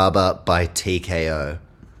Maycee Barber by TKO.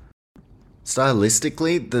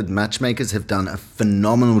 Stylistically, the matchmakers have done a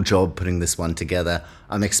phenomenal job putting this one together.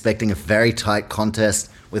 I'm expecting a very tight contest,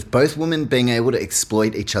 with both women being able to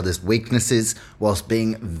exploit each other's weaknesses whilst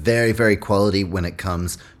being very, very quality when it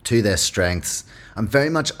comes to their strengths. I'm very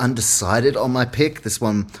much undecided on my pick. This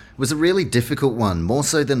one was a really difficult one, more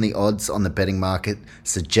so than the odds on the betting market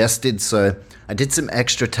suggested, so I did some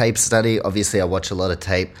extra tape study. Obviously, I watch a lot of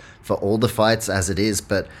tape for all the fights as it is,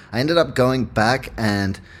 but I ended up going back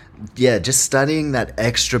and just studying that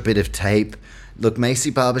extra bit of tape. Look,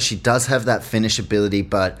 Maycee Barber, she does have that finish ability,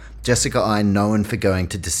 but Jessica Ai known for going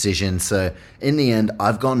to decision. So in the end,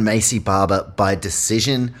 I've gone Maycee Barber by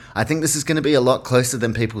decision. I think this is going to be a lot closer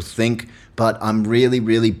than people think, but I'm really,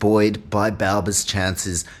 really buoyed by Barber's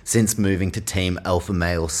chances since moving to Team Alpha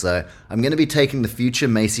Male. So I'm going to be taking the future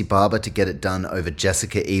Maycee Barber to get it done over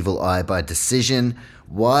Jessica Evil Eye by decision.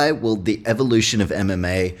 Why? Well, the evolution of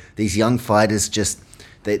MMA, these young fighters just...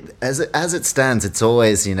 as it stands, it's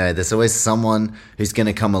always, there's always someone who's going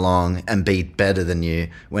to come along and be better than you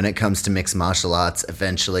when it comes to mixed martial arts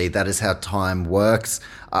eventually. That is how time works.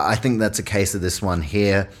 I think that's a case of this one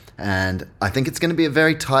here, and I think it's going to be a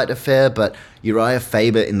very tight affair, but Uriah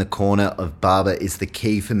Faber in the corner of Barber is the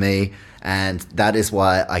key for me, and that is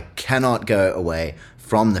why I cannot go away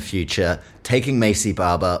from the future, taking Maycee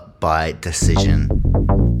Barber by decision.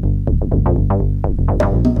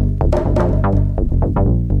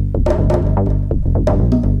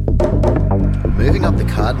 Moving up the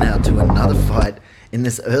card now to another fight in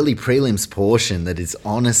this early prelims portion that is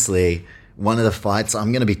honestly one of the fights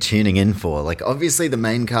I'm going to be tuning in for. Like, obviously the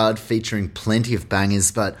main card featuring plenty of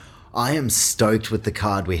bangers, but I am stoked with the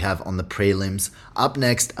card we have on the prelims. Up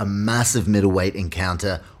next, a massive middleweight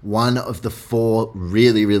encounter, one of the 4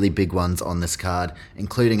 really, really big ones on this card,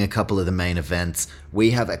 including a couple of the main events.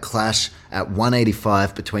 We have a clash at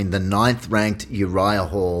 185 between the 9th ranked Uriah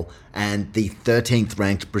Hall and the 13th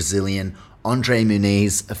ranked Brazilian Andre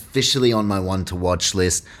Muniz, officially on my one to watch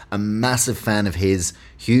list. A massive fan of his,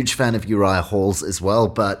 huge fan of Uriah Hall's as well,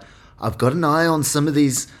 but I've got an eye on some of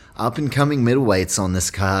these up-and-coming middleweights on this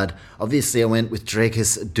card. Obviously, I went with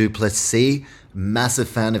Dricus du Plessis, massive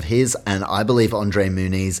fan of his, and I believe Andre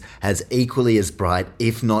Muniz has equally as bright,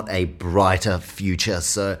 if not a brighter future.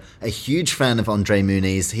 So a huge fan of Andre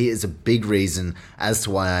Muniz. He is a big reason as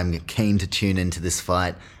to why I'm keen to tune into this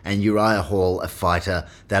fight, and Uriah Hall, a fighter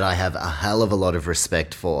that I have a hell of a lot of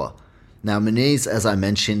respect for. Now, Muniz, as I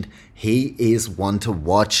mentioned, he is one to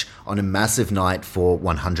watch on a massive night for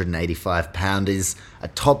 185-pounders. A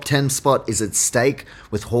top 10 spot is at stake,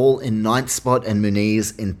 with Hall in 9th spot and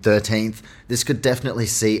Muniz in 13th. This could definitely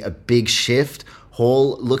see a big shift.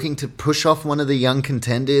 Hall looking to push off one of the young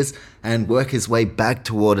contenders and work his way back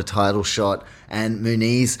toward a title shot. And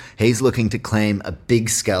Muniz, he's looking to claim a big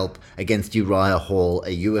scalp against Uriah Hall,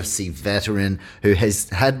 a UFC veteran who has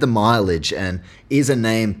had the mileage and is a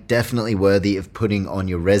name definitely worthy of putting on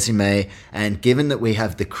your resume. And given that we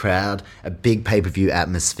have the crowd, a big pay-per-view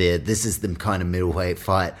atmosphere, this is the kind of middleweight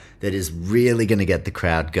fight that is really going to get the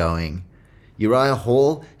crowd going. Uriah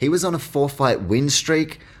Hall, he was on a 4-fight win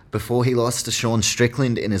streak before he lost to Sean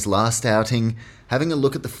Strickland in his last outing. Having a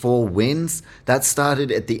look at the 4 wins, that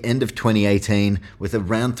started at the end of 2018 with a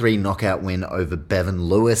round 3 knockout win over Bevan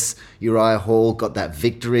Lewis. Uriah Hall got that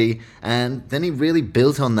victory, and then he really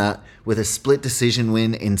built on that with a split decision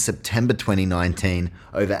win in September 2019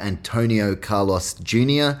 over Antonio Carlos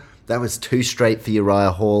Jr. That was 2 straight for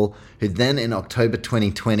Uriah Hall, who then in October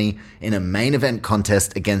 2020, in a main event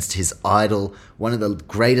contest against his idol, one of the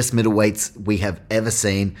greatest middleweights we have ever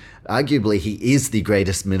seen, arguably he is the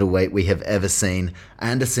greatest middleweight we have ever seen,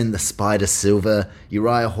 Anderson the Spider Silva,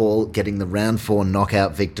 Uriah Hall getting the round 4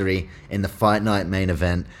 knockout victory in the Fight Night main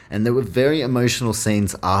event. And there were very emotional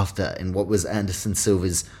scenes after in what was Anderson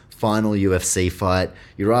Silva's final UFC fight.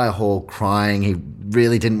 Uriah Hall crying. He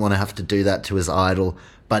really didn't want to have to do that to his idol,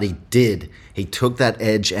 but he did. He took that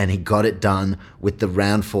edge and he got it done with the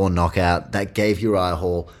round 4 knockout that gave Uriah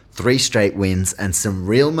Hall 3 straight wins and some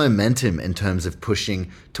real momentum in terms of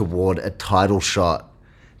pushing toward a title shot.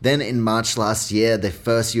 Then in March last year, the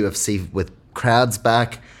first UFC with crowds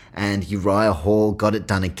back, and Uriah Hall got it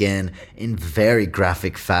done again in very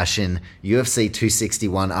graphic fashion. UFC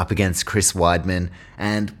 261 up against Chris Weidman,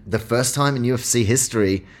 and the first time in UFC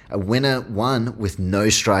history, a winner won with no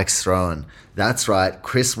strikes thrown. That's right,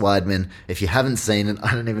 Chris Weidman. If you haven't seen it,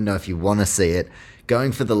 I don't even know if you want to see it,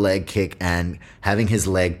 going for the leg kick and having his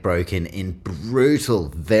leg broken in brutal,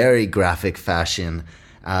 very graphic fashion.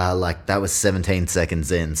 Like that was 17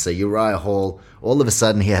 seconds in. So Uriah Hall, all of a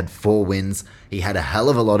sudden he had 4 wins. He had a hell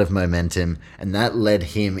of a lot of momentum, and that led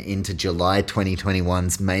him into July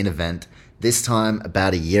 2021's main event. This time,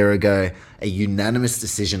 about a year ago, a unanimous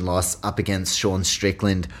decision loss up against Sean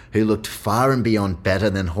Strickland, who looked far and beyond better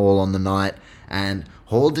than Hall on the night. And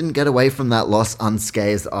Hall didn't get away from that loss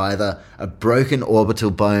unscathed either. A broken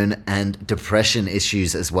orbital bone and depression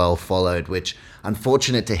issues as well followed, which,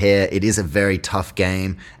 unfortunate to hear, it is a very tough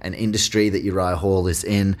game, an industry that Uriah Hall is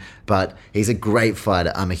in, but he's a great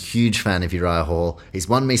fighter. I'm a huge fan of Uriah Hall. He's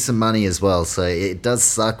won me some money as well, so it does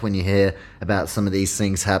suck when you hear about some of these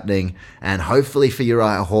things happening, and hopefully for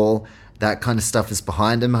Uriah Hall, that kind of stuff is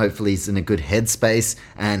behind him. Hopefully he's in a good headspace,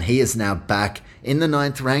 and he is now back in the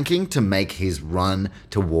 9th ranking to make his run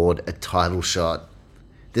toward a title shot.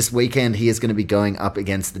 This weekend, he is going to be going up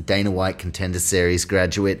against the Dana White Contender Series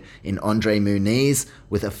graduate in Andre Muniz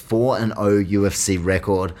with a 4-0 UFC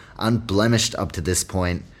record, unblemished up to this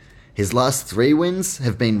point. His last 3 wins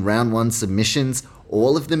have been round 1 submissions,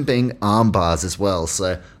 all of them being armbars as well.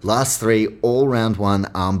 So last 3 all round 1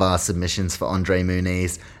 armbar submissions for Andre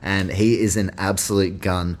Muniz, and he is an absolute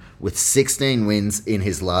gun with 16 wins in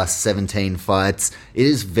his last 17 fights. It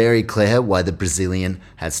is very clear why the Brazilian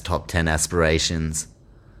has top 10 aspirations.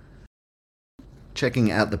 Checking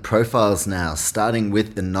out the profiles now, starting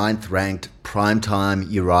with the 9th ranked primetime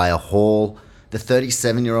Uriah Hall. The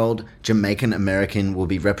 37-year-old Jamaican-American will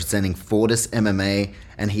be representing Fortis MMA,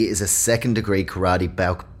 and he is a second-degree karate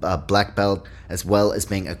black belt, as well as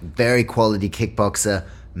being a very quality kickboxer,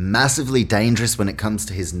 massively dangerous when it comes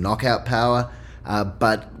to his knockout power.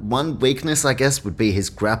 But one weakness, I guess, would be his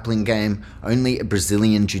grappling game. Only a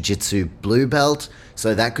Brazilian Jiu-Jitsu blue belt,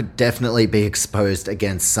 so that could definitely be exposed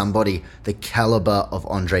against somebody the caliber of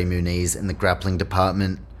Andre Muniz in the grappling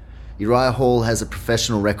department. Uriah Hall has a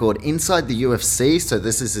professional record inside the UFC, so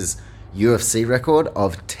this is his UFC record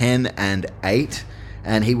of 10-8,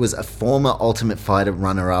 and he was a former Ultimate Fighter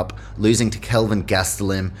runner-up, losing to Kelvin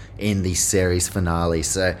Gastelum in the series finale.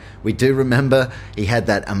 So we do remember he had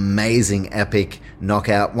that amazing epic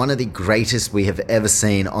knockout, one of the greatest we have ever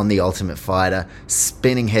seen on the Ultimate Fighter,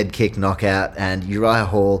 spinning head kick knockout, and Uriah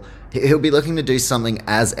Hall, he'll be looking to do something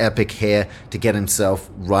as epic here to get himself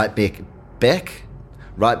right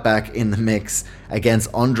back in the mix against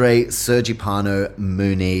Andre Sergipano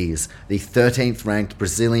Muniz, the 13th ranked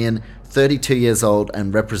Brazilian, 32 years old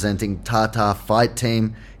and representing Tata Fight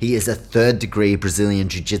Team. He is a 3rd degree Brazilian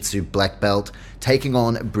Jiu-Jitsu black belt, taking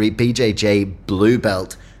on BJJ blue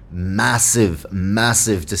belt. Massive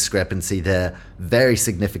discrepancy there. Very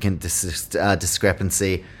significant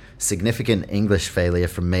discrepancy. Significant English failure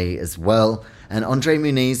from me as well. And Andre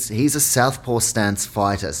Muniz, he's a southpaw stance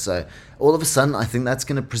fighter, so all of a sudden I think that's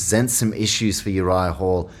going to present some issues for Uriah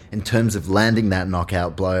Hall in terms of landing that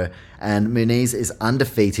knockout blow, and Muniz is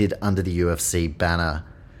undefeated under the UFC banner.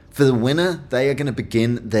 For the winner, they are going to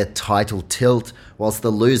begin their title tilt, whilst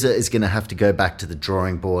the loser is going to have to go back to the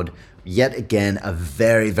drawing board. Yet again, a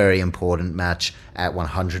very important match at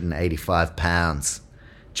 185 pounds.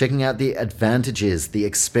 Checking out the advantages, the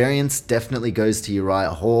experience definitely goes to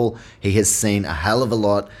Uriah Hall. He has seen a hell of a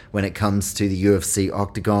lot when it comes to the UFC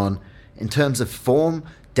octagon. In terms of form,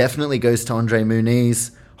 definitely goes to Andre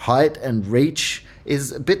Muniz. Height and reach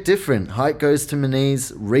is a bit different. Height goes to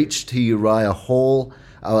Muniz, reach to Uriah Hall.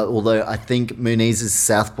 Although I think Muniz's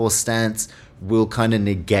southpaw stance will kind of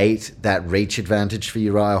negate that reach advantage for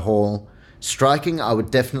Uriah Hall. Striking, I would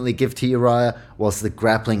definitely give to Uriah, whilst the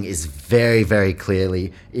grappling is very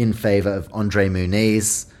clearly in favor of Andre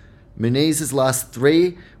Muniz. Muniz's last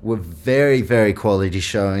three were very, very quality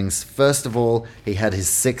showings. First of all, he had his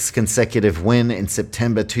 6th consecutive win in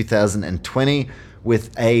September 2020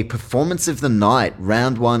 with a performance of the night,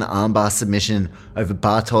 round 1 armbar submission over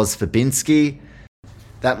Bartosz Fabinski.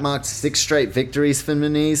 That marked 6 straight victories for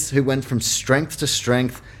Muniz, who went from strength to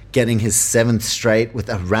strength, getting his 7th straight with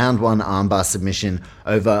a round 1 armbar submission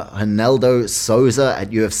over Ronaldo Souza at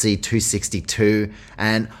UFC 262.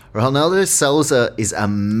 And Ronaldo Souza is a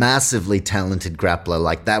massively talented grappler.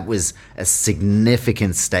 Like, that was a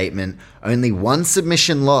significant statement. Only 1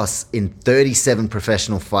 submission loss in 37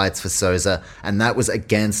 professional fights for Souza, and that was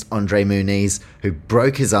against Andre Muniz, who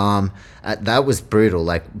broke his arm. That was brutal.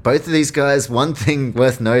 Like, both of these guys, one thing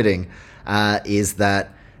worth noting is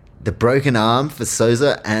that the broken arm for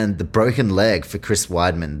Souza and the broken leg for Chris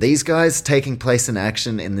Weidman. These guys taking place in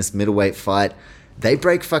action in this middleweight fight, they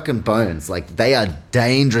break fucking bones. Like, they are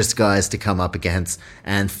dangerous guys to come up against,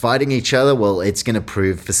 and fighting each other, well, it's going to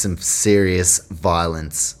prove for some serious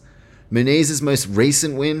violence. Muniz's most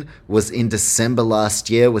recent win was in December last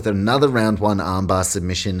year with another round 1 armbar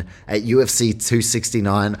submission at UFC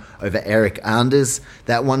 269 over Eric Anders.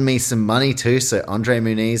 That won me some money too, so Andre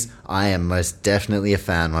Muniz, I am most definitely a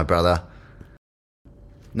fan, my brother.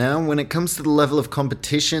 Now, when it comes to the level of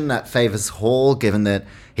competition, that favours Hall, given that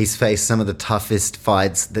he's faced some of the toughest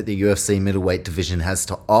fights that the UFC middleweight division has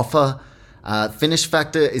to offer. Finish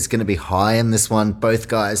factor is going to be high in this one. Both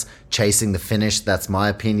guys chasing the finish, that's my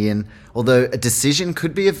opinion. Although a decision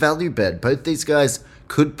could be a value bet. Both these guys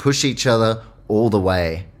could push each other all the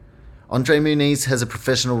way. Andre Muniz has a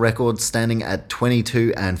professional record standing at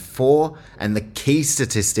 22-4, and the key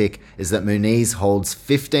statistic is that Muniz holds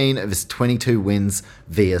 15 of his 22 wins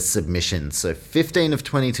via submission. So 15 of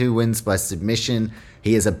 22 wins by submission.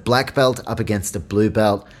 He is a black belt up against a blue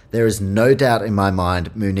belt. There is no doubt in my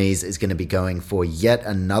mind Muniz is going to be going for yet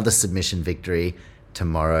another submission victory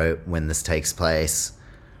tomorrow when this takes place.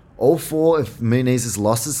 All 4 of Muniz's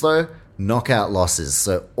losses, though, knockout losses.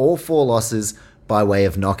 So all 4 losses by way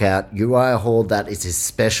of knockout. Uriah Hall, that is his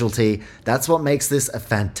specialty. That's what makes this a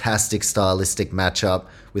fantastic stylistic matchup,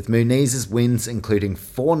 with Muniz's wins including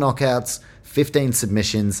 4 knockouts, 15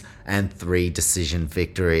 submissions, and 3 decision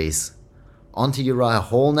victories. On to Uriah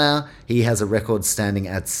Hall now. He has a record standing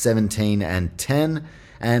at 17-10,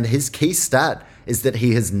 and his key stat is that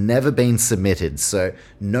he has never been submitted. So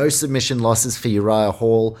no submission losses for Uriah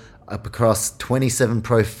Hall up across 27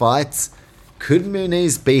 pro fights. Could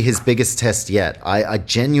Muniz be his biggest test yet? I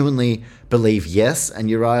genuinely believe yes, and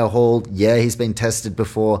Uriah Hall, yeah, he's been tested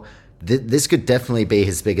before. This could definitely be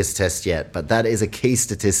his biggest test yet, but that is a key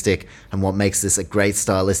statistic and what makes this a great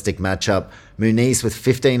stylistic matchup. Muniz with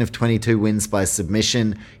 15 of 22 wins by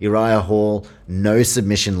submission. Uriah Hall, no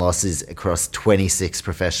submission losses across 26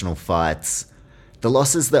 professional fights. The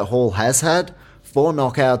losses that Hall has had, 4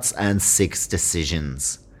 knockouts and 6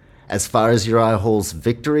 decisions. As far as Uriah Hall's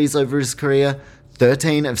victories over his career,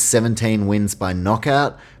 13 of 17 wins by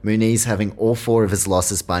knockout, Muniz having all 4 of his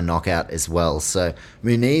losses by knockout as well. So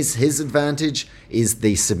Muniz, his advantage is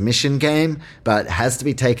the submission game, but has to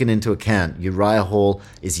be taken into account. Uriah Hall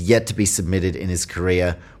is yet to be submitted in his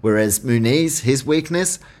career, whereas Muniz, his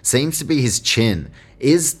weakness seems to be his chin,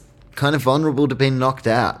 is kind of vulnerable to being knocked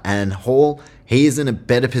out, and Hall, he is in a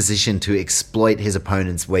better position to exploit his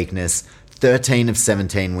opponent's weakness. 13 of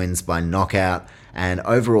 17 wins by knockout, and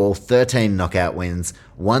overall 13 knockout wins,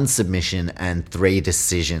 1 submission, and 3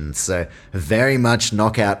 decisions. So very much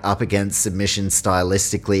knockout up against submission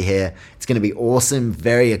stylistically here. It's going to be awesome,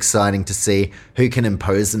 very exciting to see who can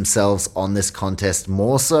impose themselves on this contest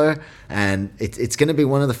more so, and it's going to be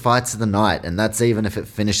one of the fights of the night, and that's even if it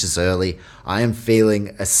finishes early. I am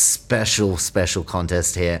feeling a special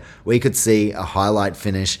contest here. We could see a highlight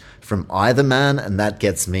finish from either man, and that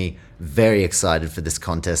gets me very excited for this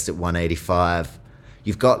contest at 185.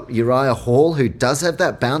 You've got Uriah Hall, who does have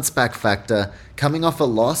that bounce back factor, coming off a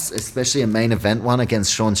loss, especially a main event one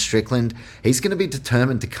against Sean Strickland. He's going to be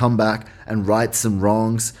determined to come back and right some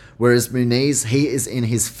wrongs, whereas Muniz, he is in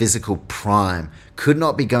his physical prime. Could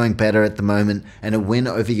not be going better at the moment, and a win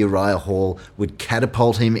over Uriah Hall would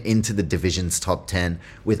catapult him into the division's top 10,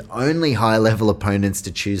 with only high-level opponents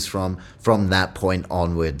to choose from that point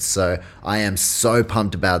onwards. So I am so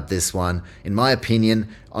pumped about this one. In my opinion,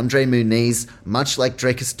 Andre Muniz, much like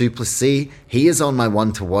Dricus du Plessis, he is on my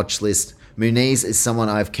one-to-watch list. Muniz is someone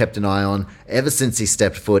I've kept an eye on ever since he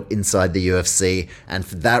stepped foot inside the UFC, and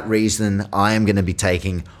for that reason, I am going to be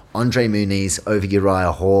taking Andre Muniz over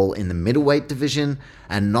Uriah Hall in the middleweight division.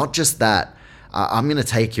 And not just that, I'm going to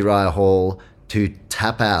take Uriah Hall to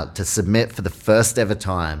tap out, to submit for the first ever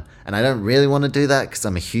time. And I don't really want to do that because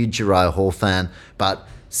I'm a huge Uriah Hall fan, but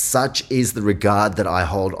such is the regard that I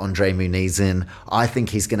hold Andre Muniz in. I think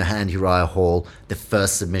he's going to hand Uriah Hall the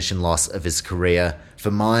first submission loss of his career.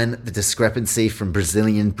 For mine, the discrepancy from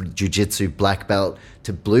Brazilian Jiu-Jitsu black belt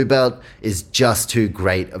to blue belt is just too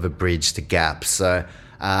great of a bridge to gap. So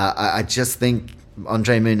I just think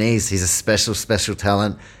Andre Muniz, he's a special, special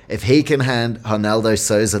talent. If he can hand Ronaldo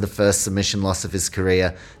Souza the first submission loss of his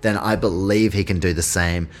career, then I believe he can do the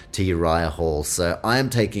same to Uriah Hall. So I am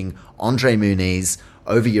taking Andre Muniz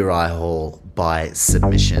over Uriah Hall by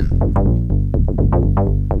submission.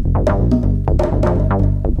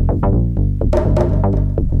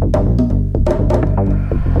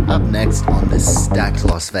 Up next on this stacked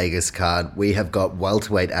Las Vegas card, we have got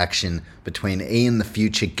welterweight action between Ian the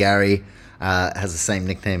Future Gary, has the same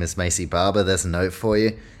nickname as Macy Barber, there's a note for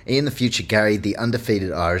you. Ian the Future Gary, the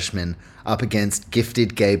undefeated Irishman, up against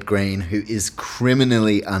gifted Gabe Green, who is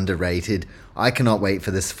criminally underrated. I cannot wait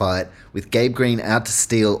for this fight, with Gabe Green out to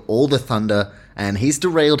steal all the thunder, and he's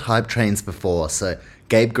derailed hype trains before, so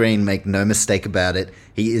Gabe Green, make no mistake about it,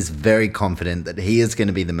 he is very confident that he is going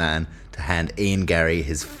to be the man to hand Ian Gary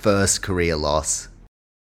his first career loss.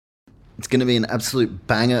 It's going to be an absolute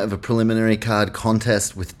banger of a preliminary card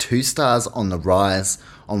contest with 2 stars on the rise.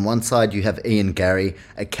 On one side, you have Ian Gary,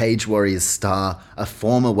 a Cage Warriors star, a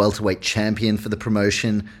former welterweight champion for the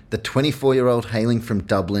promotion, the 24-year-old hailing from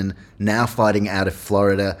Dublin, now fighting out of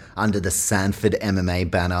Florida under the Sanford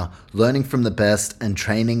MMA banner, learning from the best and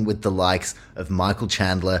training with the likes of Michael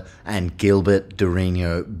Chandler and Gilbert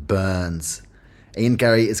Durinho Burns. Ian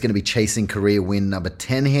Gary is going to be chasing career win number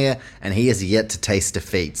 10 here, and he has yet to taste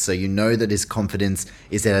defeat, so you know that his confidence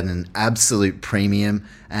is at an absolute premium,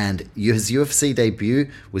 and his UFC debut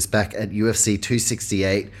was back at UFC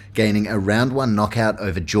 268, gaining a round 1 knockout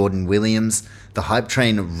over Jordan Williams. The hype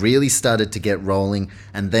train really started to get rolling,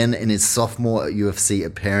 and then in his sophomore UFC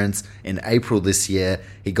appearance in April this year,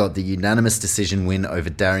 he got the unanimous decision win over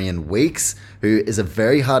Darian Weeks, who is a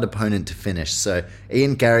very hard opponent to finish. So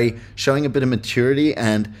Ian Gary showing a bit of maturity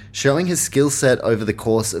and showing his skill set over the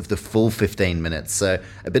course of the full 15 minutes. So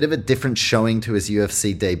a bit of a different showing to his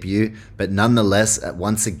UFC debut, but nonetheless,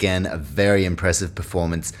 once again, a very impressive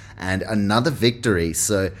performance and another victory.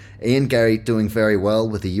 So Ian Gary doing very well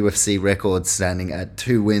with the UFC record standing at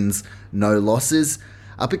 2 wins, no losses,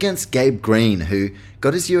 up against Gabe Green, who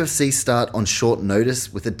got his UFC start on short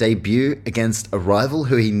notice with a debut against a rival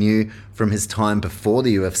who he knew from his time before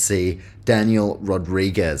the UFC, Daniel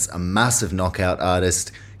Rodriguez, a massive knockout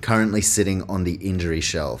artist currently sitting on the injury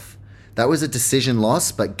shelf. That was a decision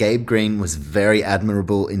loss, but Gabe Green was very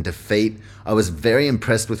admirable in defeat. I was very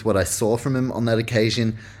impressed with what I saw from him on that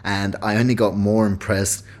occasion, and I only got more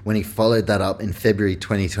impressed when he followed that up in February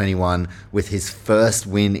 2021 with his first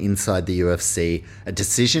win inside the UFC, a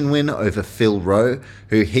decision win over Phil Rowe,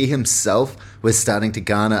 who he himself was starting to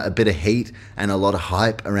garner a bit of heat and a lot of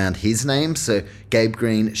hype around his name. So Gabe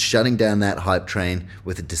Green shutting down that hype train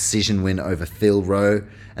with a decision win over Phil Rowe.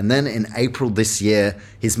 And then in April this year,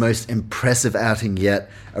 his most impressive outing yet,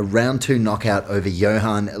 a round 2 knockout over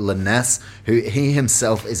Johan Lainesse, who he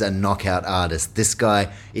himself is a knockout artist. This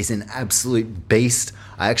guy is an absolute beast.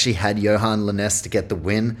 I actually had Johan Lainesse to get the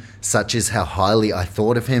win, such is how highly I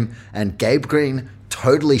thought of him, and Gabe Green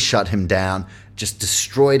totally shut him down, just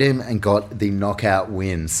destroyed him and got the knockout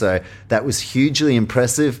win. So that was hugely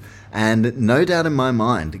impressive. And no doubt in my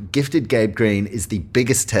mind, gifted Gabe Green is the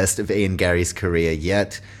biggest test of Ian Gary's career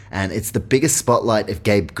yet, and it's the biggest spotlight of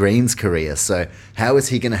Gabe Green's career. So how is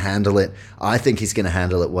he going to handle it? I think he's going to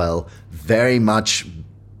handle it well. Very much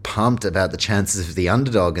pumped about the chances of the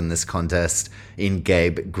underdog in this contest in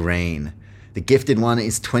Gabe Green. The gifted one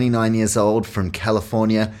is 29 years old from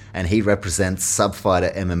California, and he represents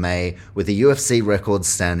Subfighter MMA with a UFC record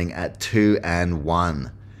standing at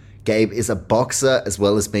 2-1. Gabe is a boxer as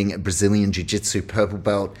well as being a Brazilian Jiu-Jitsu purple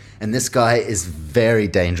belt, and this guy is very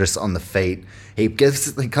dangerous on the feet. He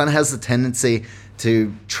kind of has the tendency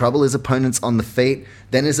to trouble his opponents on the feet,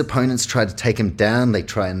 then his opponents try to take him down, they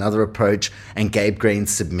try another approach, and Gabe Green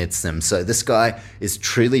submits them. So this guy is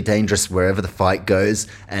truly dangerous wherever the fight goes,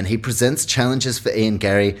 and he presents challenges for Ian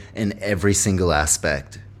Gary in every single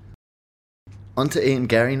aspect. On to Ian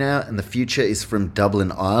Gary now, and the future is from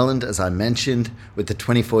Dublin, Ireland, as I mentioned, with the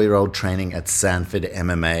 24-year-old training at Sanford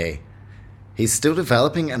MMA. He's still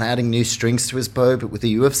developing and adding new strings to his bow, but with a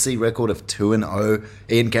UFC record of 2-0,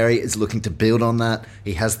 Ian Gary is looking to build on that.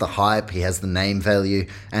 He has the hype, he has the name value,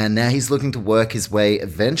 and now he's looking to work his way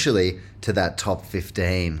eventually to that top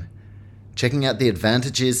 15. Checking out the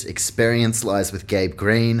advantages, experience lies with Gabe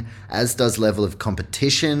Green, as does level of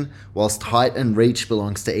competition, whilst height and reach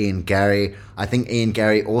belongs to Ian Garry. I think Ian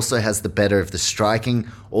Garry also has the better of the striking,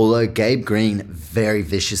 although Gabe Green, very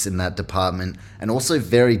vicious in that department, and also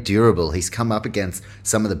very durable. He's come up against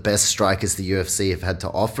some of the best strikers the UFC have had to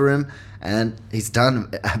offer him, and he's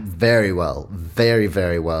done very well, very,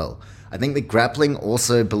 very well. I think the grappling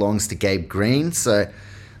also belongs to Gabe Green, so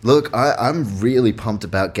look, I'm really pumped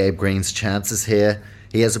about Gabe Green's chances here.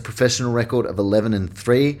 He has a professional record of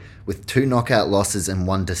 11-3 with 2 knockout losses and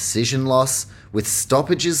 1 decision loss. With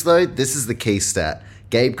stoppages though, this is the key stat.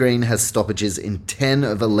 Gabe Green has stoppages in 10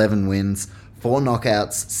 of 11 wins, 4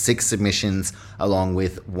 knockouts, 6 submissions, along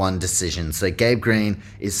with 1 decision. So Gabe Green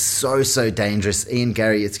is so dangerous. Ian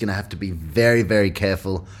Garry is going to have to be very, very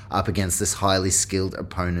careful up against this highly skilled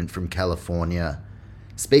opponent from California.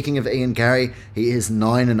 Speaking of Ian Garry, he is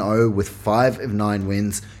 9-0 with 5 of 9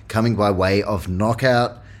 wins coming by way of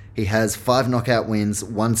knockout. He has 5 knockout wins,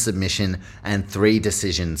 1 submission, and 3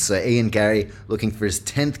 decisions. So Ian Garry looking for his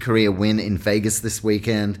 10th career win in Vegas this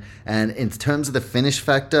weekend. And in terms of the finish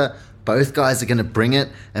factor, both guys are going to bring it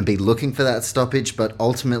and be looking for that stoppage, but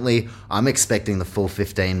ultimately, I'm expecting the full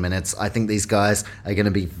 15 minutes. I think these guys are going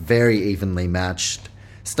to be very evenly matched.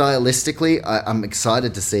 Stylistically, I'm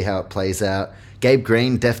excited to see how it plays out. Gabe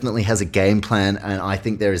Green definitely has a game plan, and I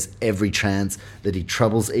think there is every chance that he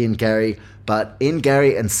troubles Ian Garry. But Ian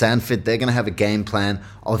Garry and Sanford, they're going to have a game plan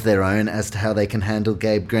of their own as to how they can handle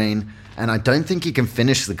Gabe Green. And I don't think you can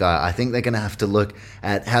finish the guy. I think they're going to have to look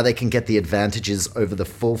at how they can get the advantages over the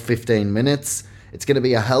full 15 minutes. It's going to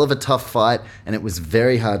be a hell of a tough fight, and it was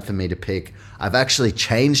very hard for me to pick. I've actually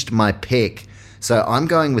changed my pick. So I'm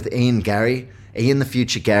going with Ian Garry, Ian the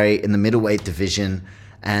Future Garry in the middleweight division.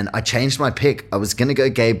 And I changed my pick. I was going to go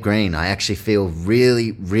Gabe Green. I actually feel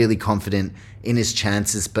really, really confident in his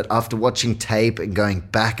chances. But after watching tape and going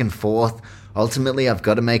back and forth, ultimately I've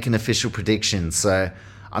got to make an official prediction. So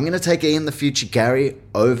I'm going to take Ian the Future Garry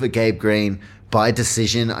over Gabe Green by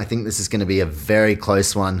decision. I think this is going to be a very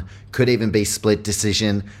close one. Could even be split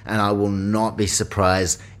decision. And I will not be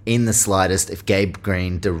surprised in the slightest if Gabe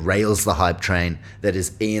Green derails the hype train that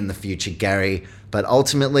is Ian the Future Garry. But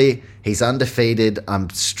ultimately, he's undefeated. I'm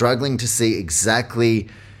struggling to see exactly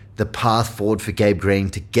the path forward for Gabe Green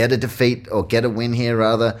to get a defeat, or get a win here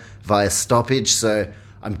rather, via stoppage. So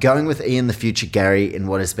I'm going with Ian the Future Garry in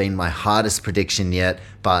what has been my hardest prediction yet,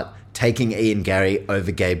 but taking Ian Garry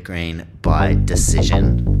over Gabe Green by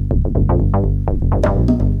decision.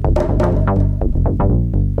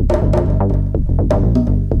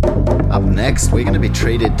 Up next, we're going to be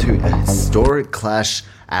treated to a historic clash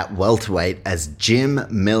at welterweight as Jim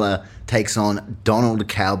Miller takes on Donald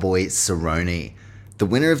Cowboy Cerrone. The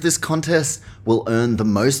winner of this contest will earn the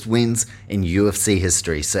most wins in UFC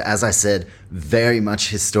history. So as I said, very much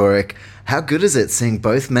historic. How good is it seeing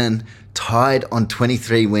both men tied on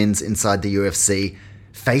 23 wins inside the UFC,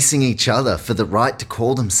 facing each other for the right to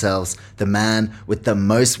call themselves the man with the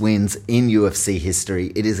most wins in UFC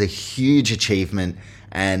history? It is a huge achievement.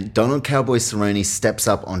 And Donald Cowboy Cerrone steps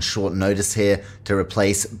up on short notice here to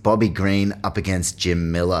replace Bobby Green up against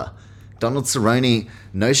Jim Miller. Donald Cerrone,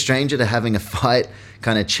 no stranger to having a fight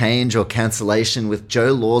kind of change or cancellation, with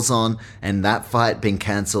Joe Lawson and that fight being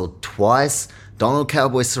cancelled twice. Donald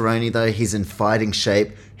Cowboy Cerrone, though, he's in fighting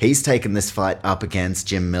shape. He's taken this fight up against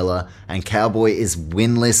Jim Miller, and Cowboy is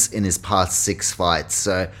winless in his past 6 fights.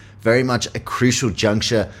 So very much a crucial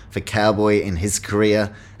juncture for Cowboy in his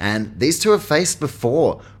career. And these two have faced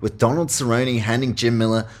before, with Donald Cerrone handing Jim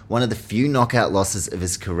Miller one of the few knockout losses of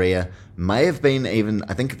his career. May have been even,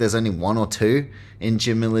 I think there's only 1 or 2 in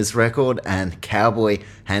Jim Miller's record, and Cowboy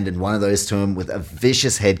handed one of those to him with a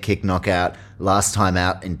vicious head kick knockout last time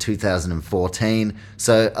out in 2014.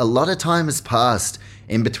 So a lot of time has passed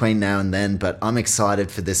in between now and then, but I'm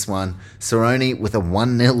excited for this one. Cerrone with a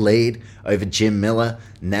 1-0 lead over Jim Miller.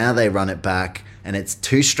 Now they run it back, and it's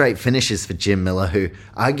 2 straight finishes for Jim Miller, who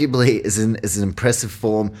arguably is in as impressive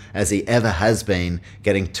form as he ever has been,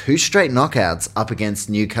 getting 2 straight knockouts up against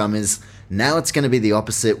newcomers. Now it's going to be the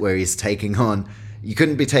opposite, where he's taking on, you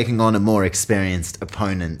couldn't be taking on a more experienced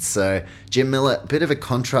opponent. So Jim Miller, a bit of a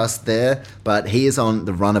contrast there, but he is on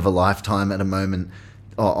the run of a lifetime at the moment,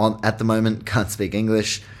 can't speak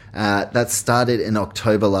English. That started in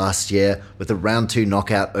October last year with a round 2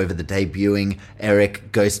 knockout over the debuting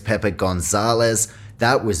Eric Ghost Pepper Gonzalez.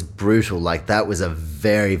 That was brutal. That was a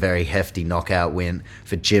very, very hefty knockout win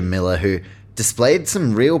for Jim Miller, who displayed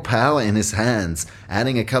some real power in his hands,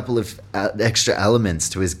 adding a couple of extra elements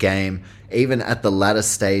to his game, even at the latter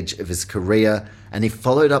stage of his career, and he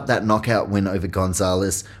followed up that knockout win over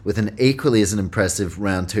Gonzalez with an equally as an impressive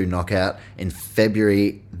round 2 knockout in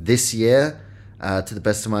February this year. To the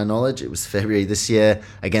best of my knowledge, it was February this year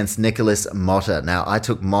against Nicholas Motta. Now, I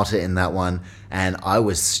took Motta in that one, and I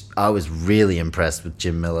was really impressed with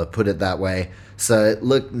Jim Miller, put it that way. So,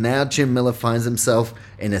 look, now Jim Miller finds himself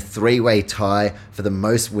in a 3-way tie for the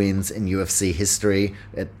most wins in UFC history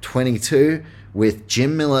at 22, with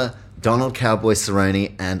Jim Miller, Donald Cowboy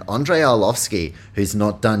Cerrone, and Andrei Arlovski, who's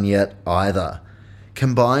not done yet either.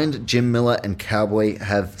 Combined, Jim Miller and Cowboy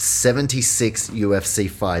have 76 UFC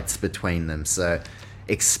fights between them, so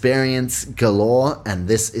experience galore, and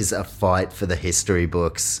this is a fight for the history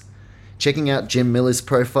books. Checking out Jim Miller's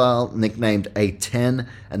profile, nicknamed A10,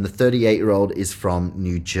 and the 38-year-old is from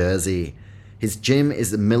New Jersey. His gym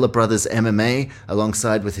is the Miller Brothers MMA,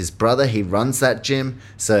 alongside with his brother. He runs that gym,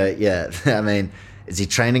 so yeah, I mean, is he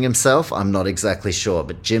training himself? I'm not exactly sure,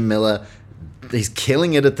 but Jim Miller, he's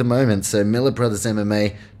killing it at the moment. So Miller Brothers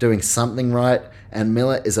MMA doing something right, and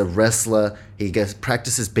Miller is a wrestler. He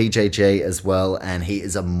practices BJJ as well, and he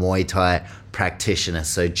is a Muay Thai practitioner.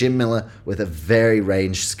 So Jim Miller with a very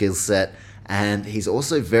ranged skill set, and he's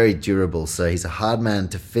also very durable. So he's a hard man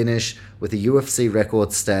to finish, with a UFC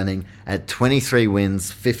record standing at 23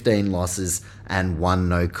 wins, 15 losses, and 1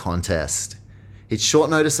 no contest. His short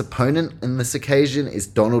notice opponent in this occasion is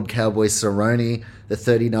Donald Cowboy Cerrone, the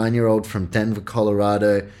 39-year-old from Denver,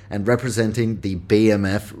 Colorado, and representing the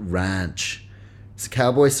BMF Ranch. So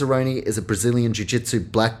Cowboy Cerrone is a Brazilian Jiu-Jitsu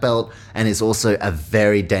black belt and is also a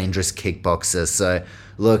very dangerous kickboxer. So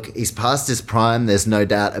look, he's past his prime, there's no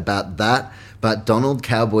doubt about that, but Donald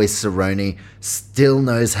Cowboy Cerrone still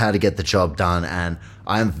knows how to get the job done, and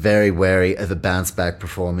I'm very wary of a bounce-back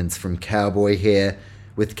performance from Cowboy here,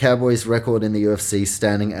 with Cowboy's record in the UFC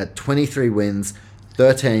standing at 23 wins,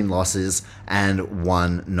 13 losses, and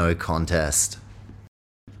 1 no contest.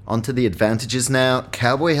 Onto the advantages now.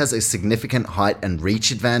 Cowboy has a significant height and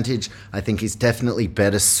reach advantage. I think he's definitely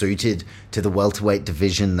better suited to the welterweight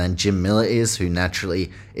division than Jim Miller is, who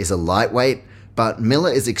naturally is a lightweight. But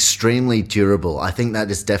Miller is extremely durable. I think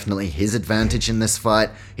that is definitely his advantage in this fight.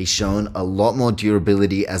 He's shown a lot more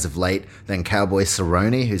durability as of late than Cowboy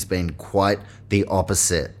Cerrone, who's been quite the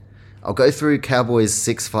opposite. I'll go through Cowboy's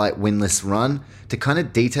 6-fight winless run to kind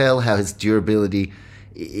of detail how his durability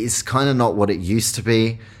is kind of not what it used to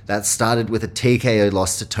be. That started with a TKO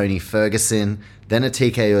loss to Tony Ferguson, then a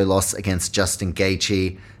TKO loss against Justin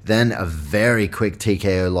Gaethje, then a very quick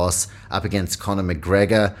TKO loss up against Conor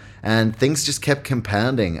McGregor, and things just kept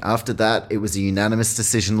compounding. After that, it was a unanimous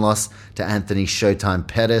decision loss to Anthony Showtime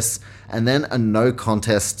Pettis, and then a no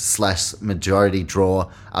contest / majority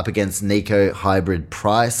draw up against Nico Hybrid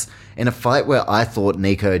Price in a fight where I thought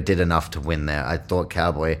Nico did enough to win there. I thought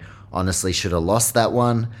Cowboy honestly should have lost that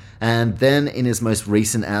one. And then in his most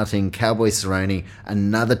recent outing, Cowboy Cerrone,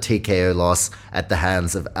 another TKO loss at the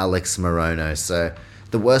hands of Alex Morono. So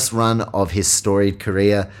the worst run of his storied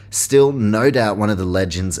career. Still no doubt one of the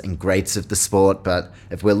legends and greats of the sport, but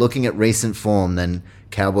if we're looking at recent form, then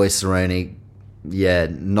Cowboy Cerrone, yeah,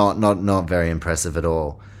 not very impressive at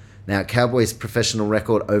all. Now, Cowboy's professional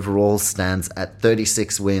record overall stands at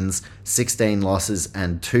 36 wins, 16 losses,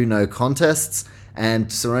 and 2 no contests, and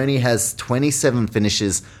Cerrone has 27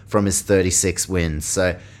 finishes from his 36 wins.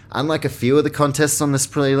 So, unlike a few of the contests on this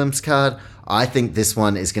prelims card, I think this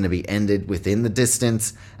one is going to be ended within the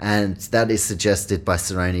distance, and that is suggested by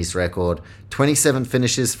Cerrone's record. 27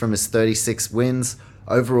 finishes from his 36 wins,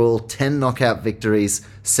 overall 10 knockout victories,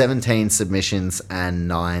 17 submissions, and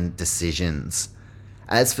 9 decisions.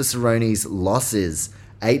 As for Cerrone's losses,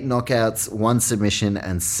 8 knockouts, 1 submission,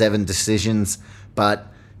 and 7 decisions, but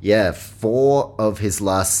yeah, 4 of his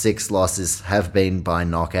last 6 losses have been by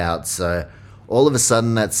knockout, so all of a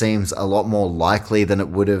sudden that seems a lot more likely than it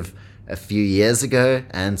would have a few years ago.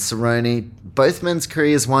 And Cerrone, both men's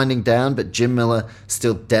careers winding down, but Jim Miller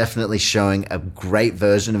still definitely showing a great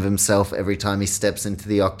version of himself every time he steps into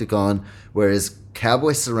the octagon, whereas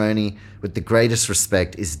Cowboy Cerrone, with the greatest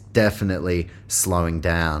respect, is definitely slowing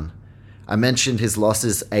down. I mentioned his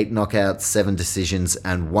losses, 8 knockouts, 7 decisions,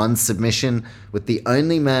 and 1 submission, with the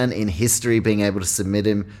only man in history being able to submit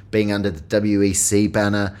him being under the WEC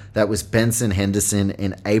banner. That was Benson Henderson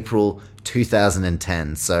in April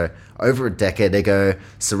 2010. So over a decade ago,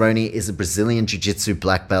 Cerrone is a Brazilian Jiu-Jitsu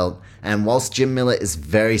black belt, and whilst Jim Miller is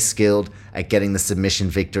very skilled at getting the submission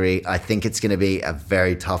victory, I think it's going to be a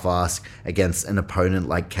very tough ask against an opponent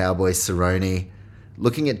like Cowboy Cerrone.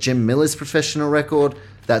 Looking at Jim Miller's professional record,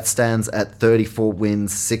 That stands at 34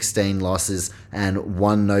 wins, 16 losses, and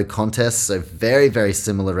 1 no contest. So very, very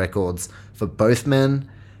similar records for both men.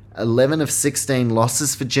 11 of 16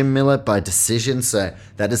 losses for Jim Miller by decision, so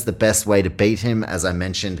that is the best way to beat him. As I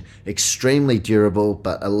mentioned, extremely durable,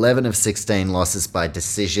 but 11 of 16 losses by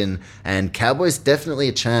decision, and Cowboys definitely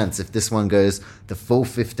a chance if this one goes the full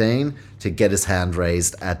 15 to get his hand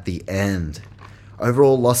raised at the end.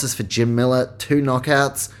 Overall losses for Jim Miller, 2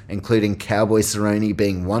 knockouts, including Cowboy Cerrone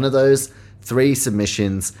being one of those, 3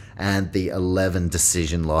 submissions, and the 11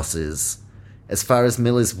 decision losses. As far as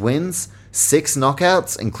Miller's wins, 6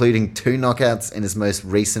 knockouts, including 2 knockouts in his most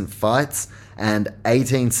recent fights, and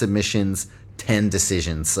 18 submissions, 10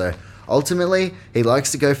 decisions. So ultimately, he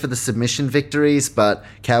likes to go for the submission victories, but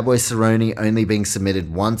Cowboy Cerrone only being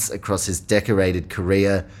submitted once across his decorated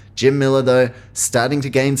career. Jim Miller, though, starting to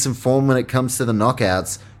gain some form when it comes to the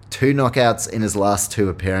knockouts. 2 knockouts in his last 2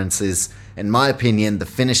 appearances. In my opinion, the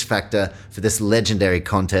finish factor for this legendary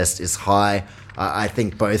contest is high. I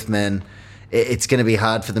think both men, it's going to be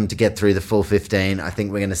hard for them to get through the full 15. I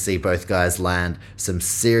think we're going to see both guys land some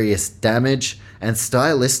serious damage. And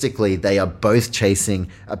stylistically, they are both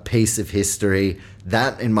chasing a piece of history.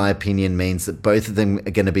 That, in my opinion, means that both of them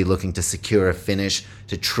are going to be looking to secure a finish,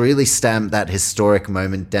 to truly stamp that historic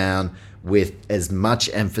moment down with as much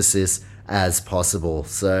emphasis as possible.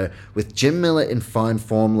 So with Jim Miller in fine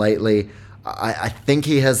form lately, I think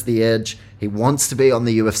he has the edge. He wants to be on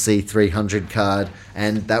the UFC 300 card,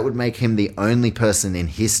 and that would make him the only person in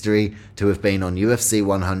history to have been on UFC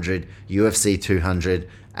 100, UFC 200,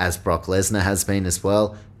 as Brock Lesnar has been as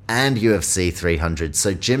well, and UFC 300.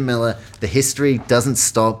 So Jim Miller, the history doesn't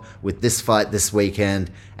stop with this fight this weekend.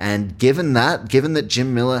 And given that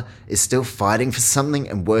Jim Miller is still fighting for something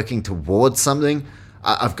and working towards something,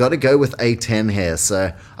 I've got to go with A10 here.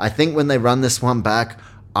 So I think when they run this one back,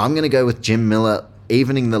 I'm going to go with Jim Miller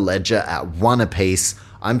evening the ledger at 1 apiece.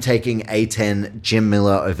 I'm taking A10 Jim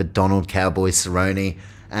Miller over Donald Cowboy Cerrone.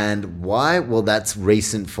 And why? Well, that's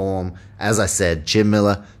recent form. As I said, Jim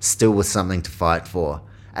Miller still with something to fight for.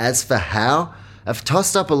 As for how, I've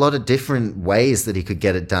tossed up a lot of different ways that he could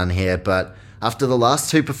get it done here, but after the last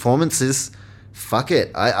 2 performances, fuck it.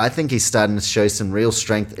 I think he's starting to show some real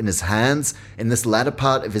strength in his hands. In this latter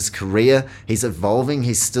part of his career, he's evolving,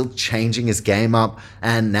 he's still changing his game up,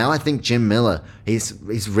 and now I think Jim Miller,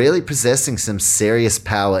 he's really possessing some serious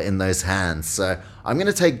power in those hands. So I'm going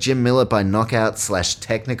to take Jim Miller by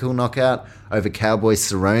knockout/technical knockout over Cowboy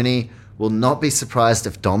Cerrone. Will not be surprised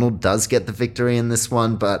if Donald does get the victory in this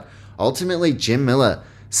one, but ultimately Jim Miller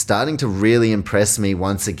starting to really impress me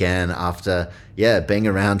once again after, being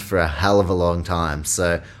around for a hell of a long time.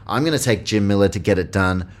 So I'm going to take Jim Miller to get it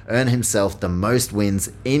done, earn himself the most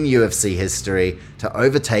wins in UFC history to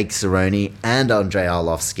overtake Cerrone and Andrei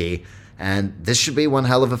Arlovski. And this should be one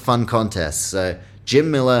hell of a fun contest. So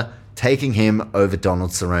Jim Miller taking him over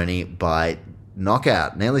Donald Cerrone by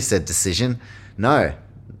knockout. Nearly said decision. No,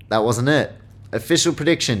 that wasn't it. Official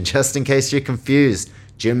prediction, just in case you're confused.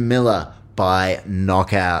 Jim Miller by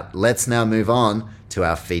knockout. Let's now move on to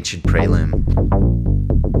our featured prelim.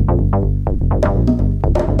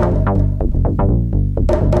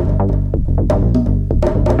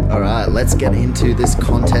 Alright, let's get into this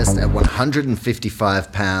contest at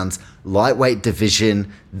 155 pounds, lightweight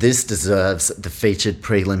division. This deserves the featured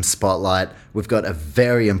prelim spotlight. We've got a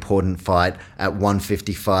very important fight at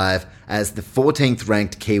 155 as the 14th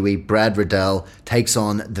ranked Kiwi Brad Riddell takes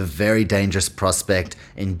on the very dangerous prospect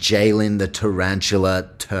in Jalen the Tarantula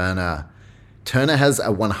Turner. Turner has a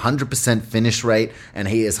 100% finish rate, and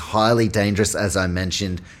he is highly dangerous, as I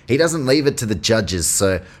mentioned. He doesn't leave it to the judges,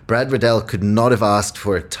 so Brad Riddell could not have asked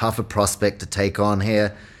for a tougher prospect to take on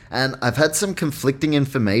here. And I've had some conflicting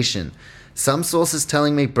information. Some sources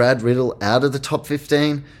telling me Brad Riddell out of the top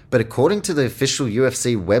 15, but according to the official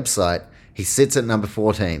UFC website, he sits at number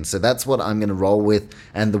 14. So that's what I'm going to roll with,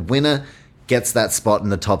 and the winner gets that spot in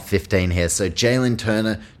the top 15 here. So Jalen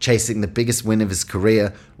Turner chasing the biggest win of his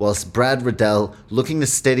career, whilst Brad Riddell looking to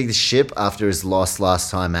steady the ship after his loss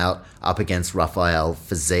last time out up against Rafael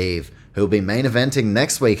Fiziev, who'll be main eventing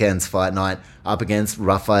next weekend's fight night up against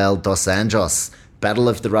Rafael Dos Anjos. Battle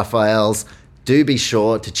of the Rafaels. Do be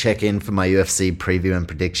sure to check in for my UFC preview and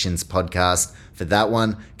predictions podcast. For that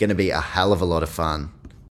one, going to be a hell of a lot of fun.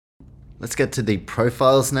 Let's get to the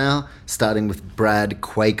profiles now, starting with Brad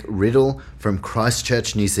Quake Riddell from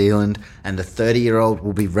Christchurch, New Zealand, and the 30-year-old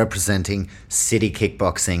will be representing City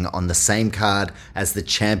Kickboxing on the same card as the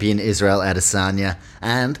champion Israel Adesanya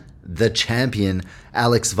and the champion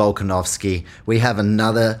Alex Volkanovski. We have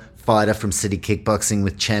another fighter from City Kickboxing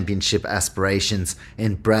with championship aspirations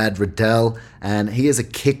in Brad Riddell, and he is a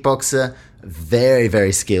kickboxer very,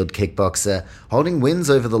 very skilled kickboxer, holding wins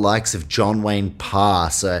over the likes of John Wayne Parr.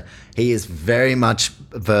 So he is very much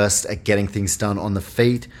versed at getting things done on the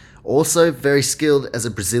feet. Also very skilled as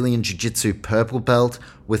a Brazilian Jiu-Jitsu purple belt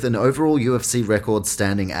with an overall UFC record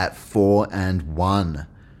standing at 4-1.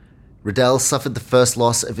 Riddell suffered the first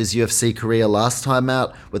loss of his UFC career last time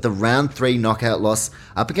out with a round 3 knockout loss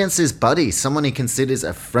up against his buddy, someone he considers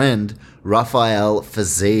a friend, Rafael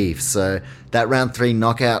Fiziev. So that round 3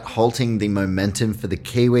 knockout halting the momentum for the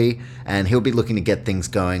Kiwi, and he'll be looking to get things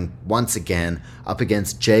going once again up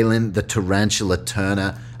against Jalen the Tarantula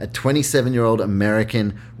Turner, a 27-year-old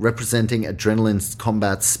American representing Adrenaline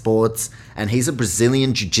Combat Sports, and he's a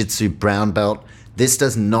Brazilian Jiu-Jitsu brown belt. This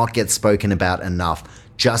does not get spoken about enough.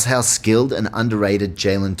 Just how skilled and underrated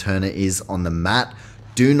Jalen Turner is on the mat.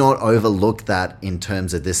 Do not overlook that in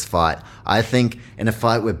terms of this fight. I think in a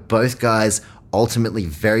fight where both guys ultimately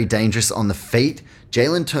very dangerous on the feet,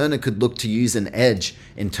 Jalen Turner could look to use an edge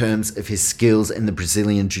in terms of his skills in the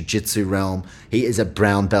Brazilian Jiu-Jitsu realm. He is a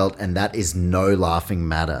brown belt, and that is no laughing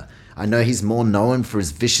matter. I know he's more known for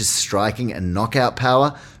his vicious striking and knockout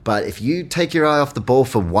power, but if you take your eye off the ball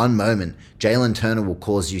for one moment, Jalen Turner will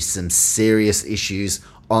cause you some serious issues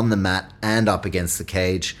on the mat and up against the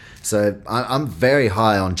cage. So I'm very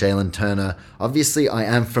high on Jalen Turner. Obviously, I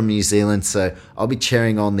am from New Zealand, so I'll be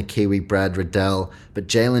cheering on the Kiwi Brad Riddell. But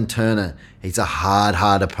Jalen Turner, he's a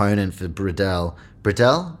hard opponent for Riddell.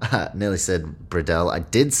 Riddell? Nearly said Riddell. I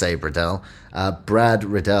did say Riddell. Brad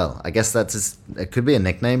Riddell. I guess it could be a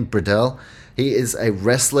nickname, Riddell. He is a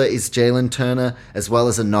wrestler, is Jalen Turner, as well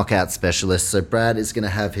as a knockout specialist. So Brad is going to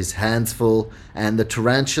have his hands full, and the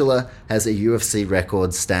Tarantula has a UFC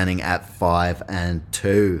record standing at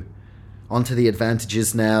 5-2. On to the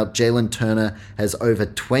advantages now. Jalen Turner has over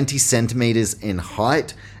 20 centimeters in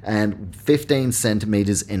height and 15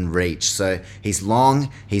 centimeters in reach. So he's long,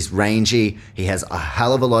 he's rangy, he has a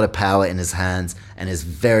hell of a lot of power in his hands, and is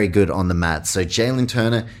very good on the mat. So Jalen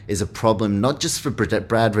Turner is a problem not just for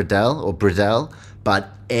Brad Riddell, but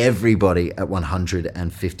everybody at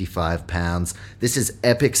 155 pounds. This is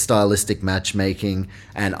epic stylistic matchmaking,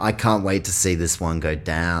 and I can't wait to see this one go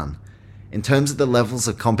down. In terms of the levels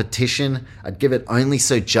of competition, I'd give it only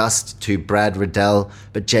so just to Brad Riddell,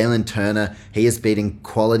 but Jalen Turner, he is beating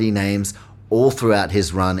quality names all throughout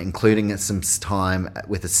his run, including some time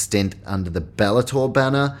with a stint under the Bellator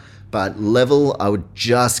banner, but level I would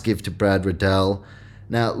just give to Brad Riddell.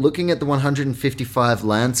 Now, looking at the 155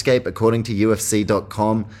 landscape, according to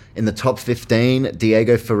UFC.com, in the top 15,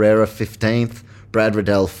 Diego Ferreira 15th, Brad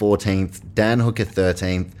Riddell 14th, Dan Hooker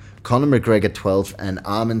 13th, Conor McGregor 12th, and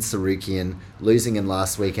Arman Tsarukyan losing in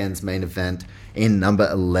last weekend's main event in number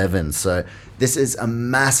 11. So this is a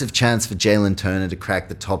massive chance for Jalen Turner to crack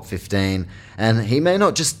the top 15, and he may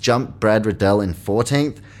not just jump Brad Riddell in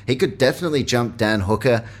 14th, he could definitely jump Dan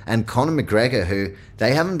Hooker and Conor McGregor, who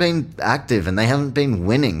they haven't been active and they haven't been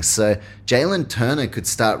winning. So Jalen Turner could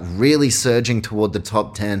start really surging toward the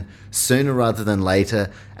top 10 sooner rather than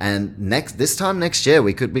later. And this time next year,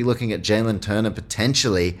 we could be looking at Jalen Turner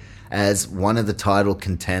potentially as one of the title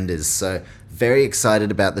contenders. So very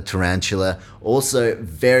excited about the Tarantula. Also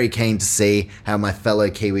very keen to see how my fellow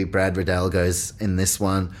Kiwi Brad Riddell goes in this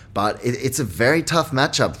one. But it's a very tough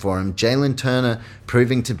matchup for him. Jalen Turner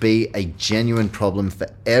proving to be a genuine problem for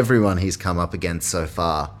everyone he's come up against so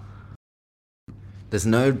far. There's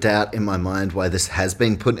no doubt in my mind why this has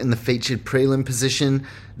been put in the featured prelim position.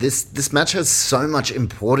 This match has so much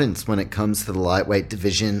importance when it comes to the lightweight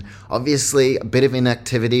division. Obviously, a bit of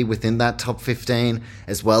inactivity within that top 15,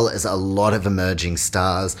 as well as a lot of emerging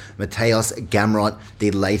stars. Mateusz Gamrot,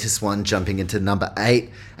 the latest one, jumping into number 8.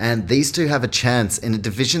 And these two have a chance in a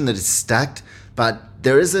division that is stacked, but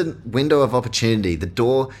there is a window of opportunity. The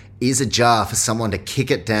door is ajar for someone to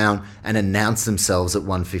kick it down and announce themselves at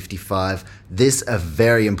 155. This a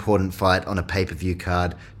very important fight on a pay-per-view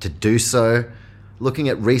card to do so. Looking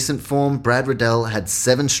at recent form, Brad Riddell had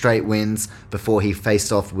 7 straight wins before he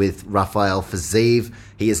faced off with Rafael Fiziev.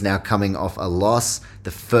 He is now coming off a loss,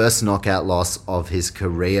 the first knockout loss of his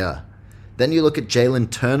career. Then you look at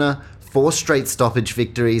Jalen Turner, 4 straight stoppage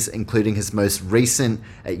victories, including his most recent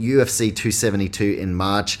at UFC 272 in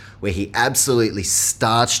March, where he absolutely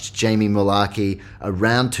starched Jamie Mullarkey, a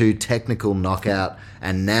round 2 technical knockout,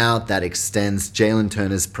 and now that extends Jalen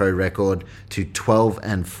Turner's pro record to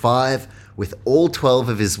 12-5, with all 12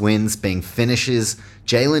 of his wins being finishes.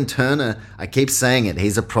 Jalen Turner, I keep saying it,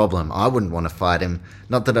 he's a problem. I wouldn't want to fight him.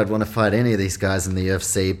 Not that I'd want to fight any of these guys in the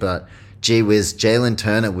UFC, but gee whiz, Jalen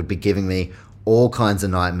Turner would be giving me all kinds of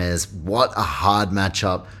nightmares. What a hard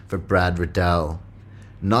matchup for Brad Riddell.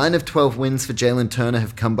 9 of 12 wins for Jalen Turner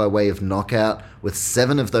have come by way of knockout, with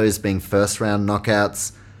 7 of those being first-round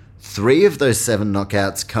knockouts. 3 of those 7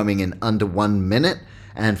 knockouts coming in under 1 minute,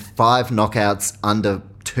 and 5 knockouts under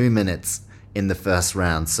 2 minutes in the first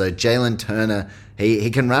round. So Jalen Turner,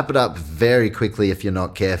 he can wrap it up very quickly if you're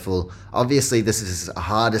not careful. Obviously, this is his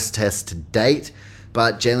hardest test to date,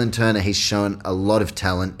 but Jalen Turner, he's shown a lot of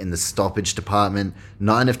talent in the stoppage department.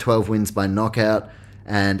 9 of 12 wins by knockout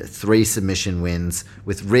and 3 submission wins,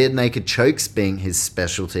 with rear naked chokes being his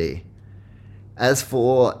specialty. As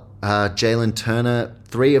for Jalen Turner,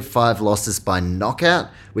 3 of 5 losses by knockout,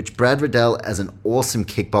 which Brad Riddell, as an awesome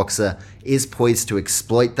kickboxer, is poised to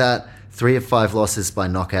exploit that. 3 of 5 losses by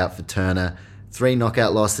knockout for Turner. 3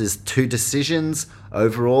 knockout losses, 2 decisions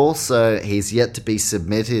overall, so he's yet to be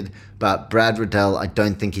submitted, but Brad Riddell, I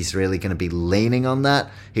don't think he's really going to be leaning on that.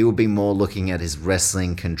 He will be more looking at his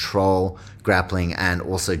wrestling, control, grappling, and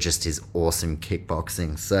also just his awesome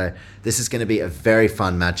kickboxing. So this is going to be a very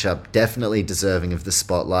fun matchup, definitely deserving of the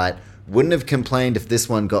spotlight. Wouldn't have complained if this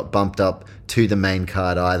one got bumped up to the main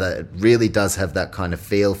card either. It really does have that kind of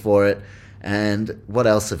feel for it. And what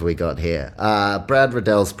else have we got here? Brad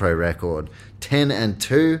Riddell's pro record,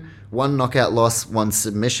 10-2, 1 knockout loss, 1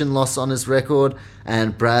 submission loss on his record,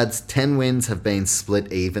 and Brad's 10 wins have been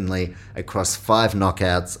split evenly across 5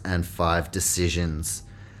 knockouts and 5 decisions.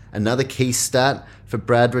 Another key stat for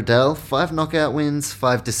Brad Riddell, 5 knockout wins,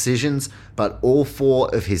 5 decisions, but all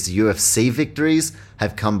 4 of his UFC victories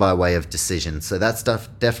have come by way of decision. So that's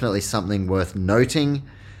definitely something worth noting.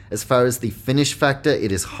 As far as the finish factor,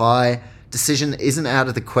 it is high. Decision isn't out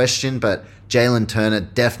of the question, but Jalen Turner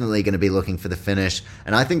definitely going to be looking for the finish,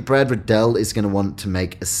 and I think Brad Riddell is going to want to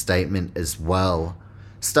make a statement as well.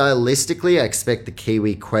 Stylistically, I expect the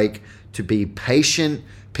Kiwi Quake to be patient,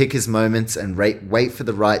 pick his moments, and wait for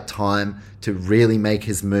the right time to really make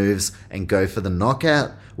his moves and go for the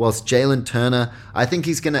knockout. Whilst Jalen Turner, I think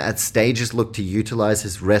he's going to at stages look to utilize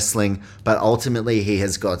his wrestling, but ultimately he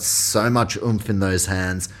has got so much oomph in those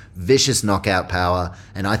hands, vicious knockout power,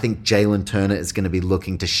 and I think Jalen Turner is going to be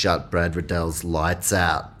looking to shut Brad Riddell's lights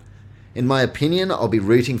out. In my opinion, I'll be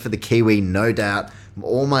rooting for the Kiwi, no doubt.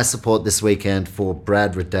 All my support this weekend for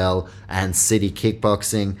Brad Riddell and City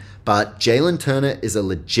Kickboxing, but Jalen Turner is a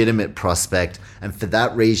legitimate prospect, and for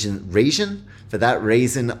that reason,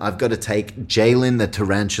 I've got to take Jalen the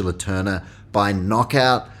Tarantula Turner by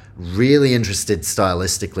knockout. Really interested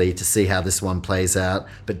stylistically to see how this one plays out,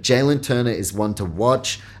 but Jalen Turner is one to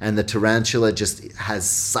watch, and the Tarantula just has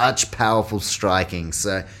such powerful striking.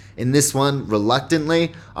 So in this one,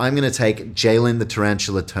 reluctantly, I'm going to take Jalen the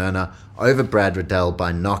Tarantula Turner over Brad Riddell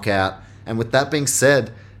by knockout. And with that being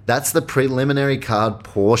said, that's the preliminary card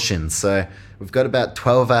portion. So we've got about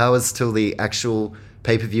 12 hours till the actual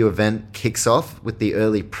pay-per-view event kicks off with the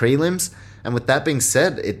early prelims. And with that being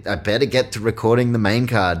said, I better get to recording the main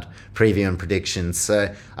card preview and predictions.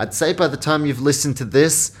 So I'd say by the time you've listened to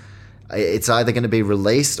this, it's either going to be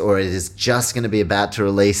released or it is just going to be about to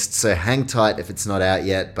release. So hang tight if it's not out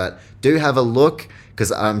yet, but do have a look,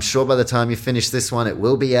 because I'm sure by the time you finish this one, it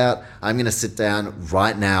will be out. I'm going to sit down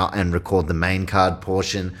right now and record the main card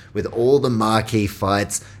portion with all the marquee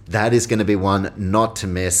fights. That is going to be one not to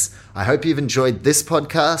miss. I hope you've enjoyed this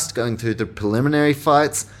podcast going through the preliminary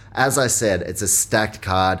fights. As I said, it's a stacked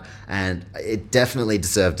card and it definitely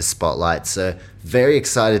deserved a spotlight. So very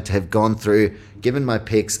excited to have gone through, given my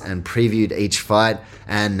picks and previewed each fight.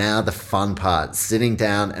 And now the fun part, sitting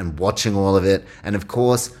down and watching all of it. And of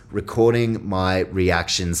course, recording my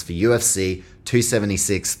reactions for UFC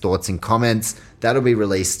 276 thoughts and comments. That'll be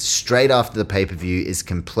released straight after the pay-per-view is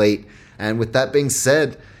complete. And with that being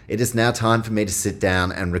said, it is now time for me to sit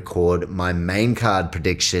down and record my main card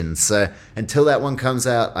predictions. So until that one comes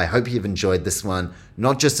out, I hope you've enjoyed this one.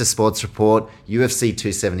 Not just a sports report, UFC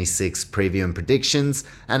 276 preview and predictions.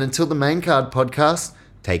 And until the main card podcast,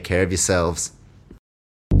 take care of yourselves.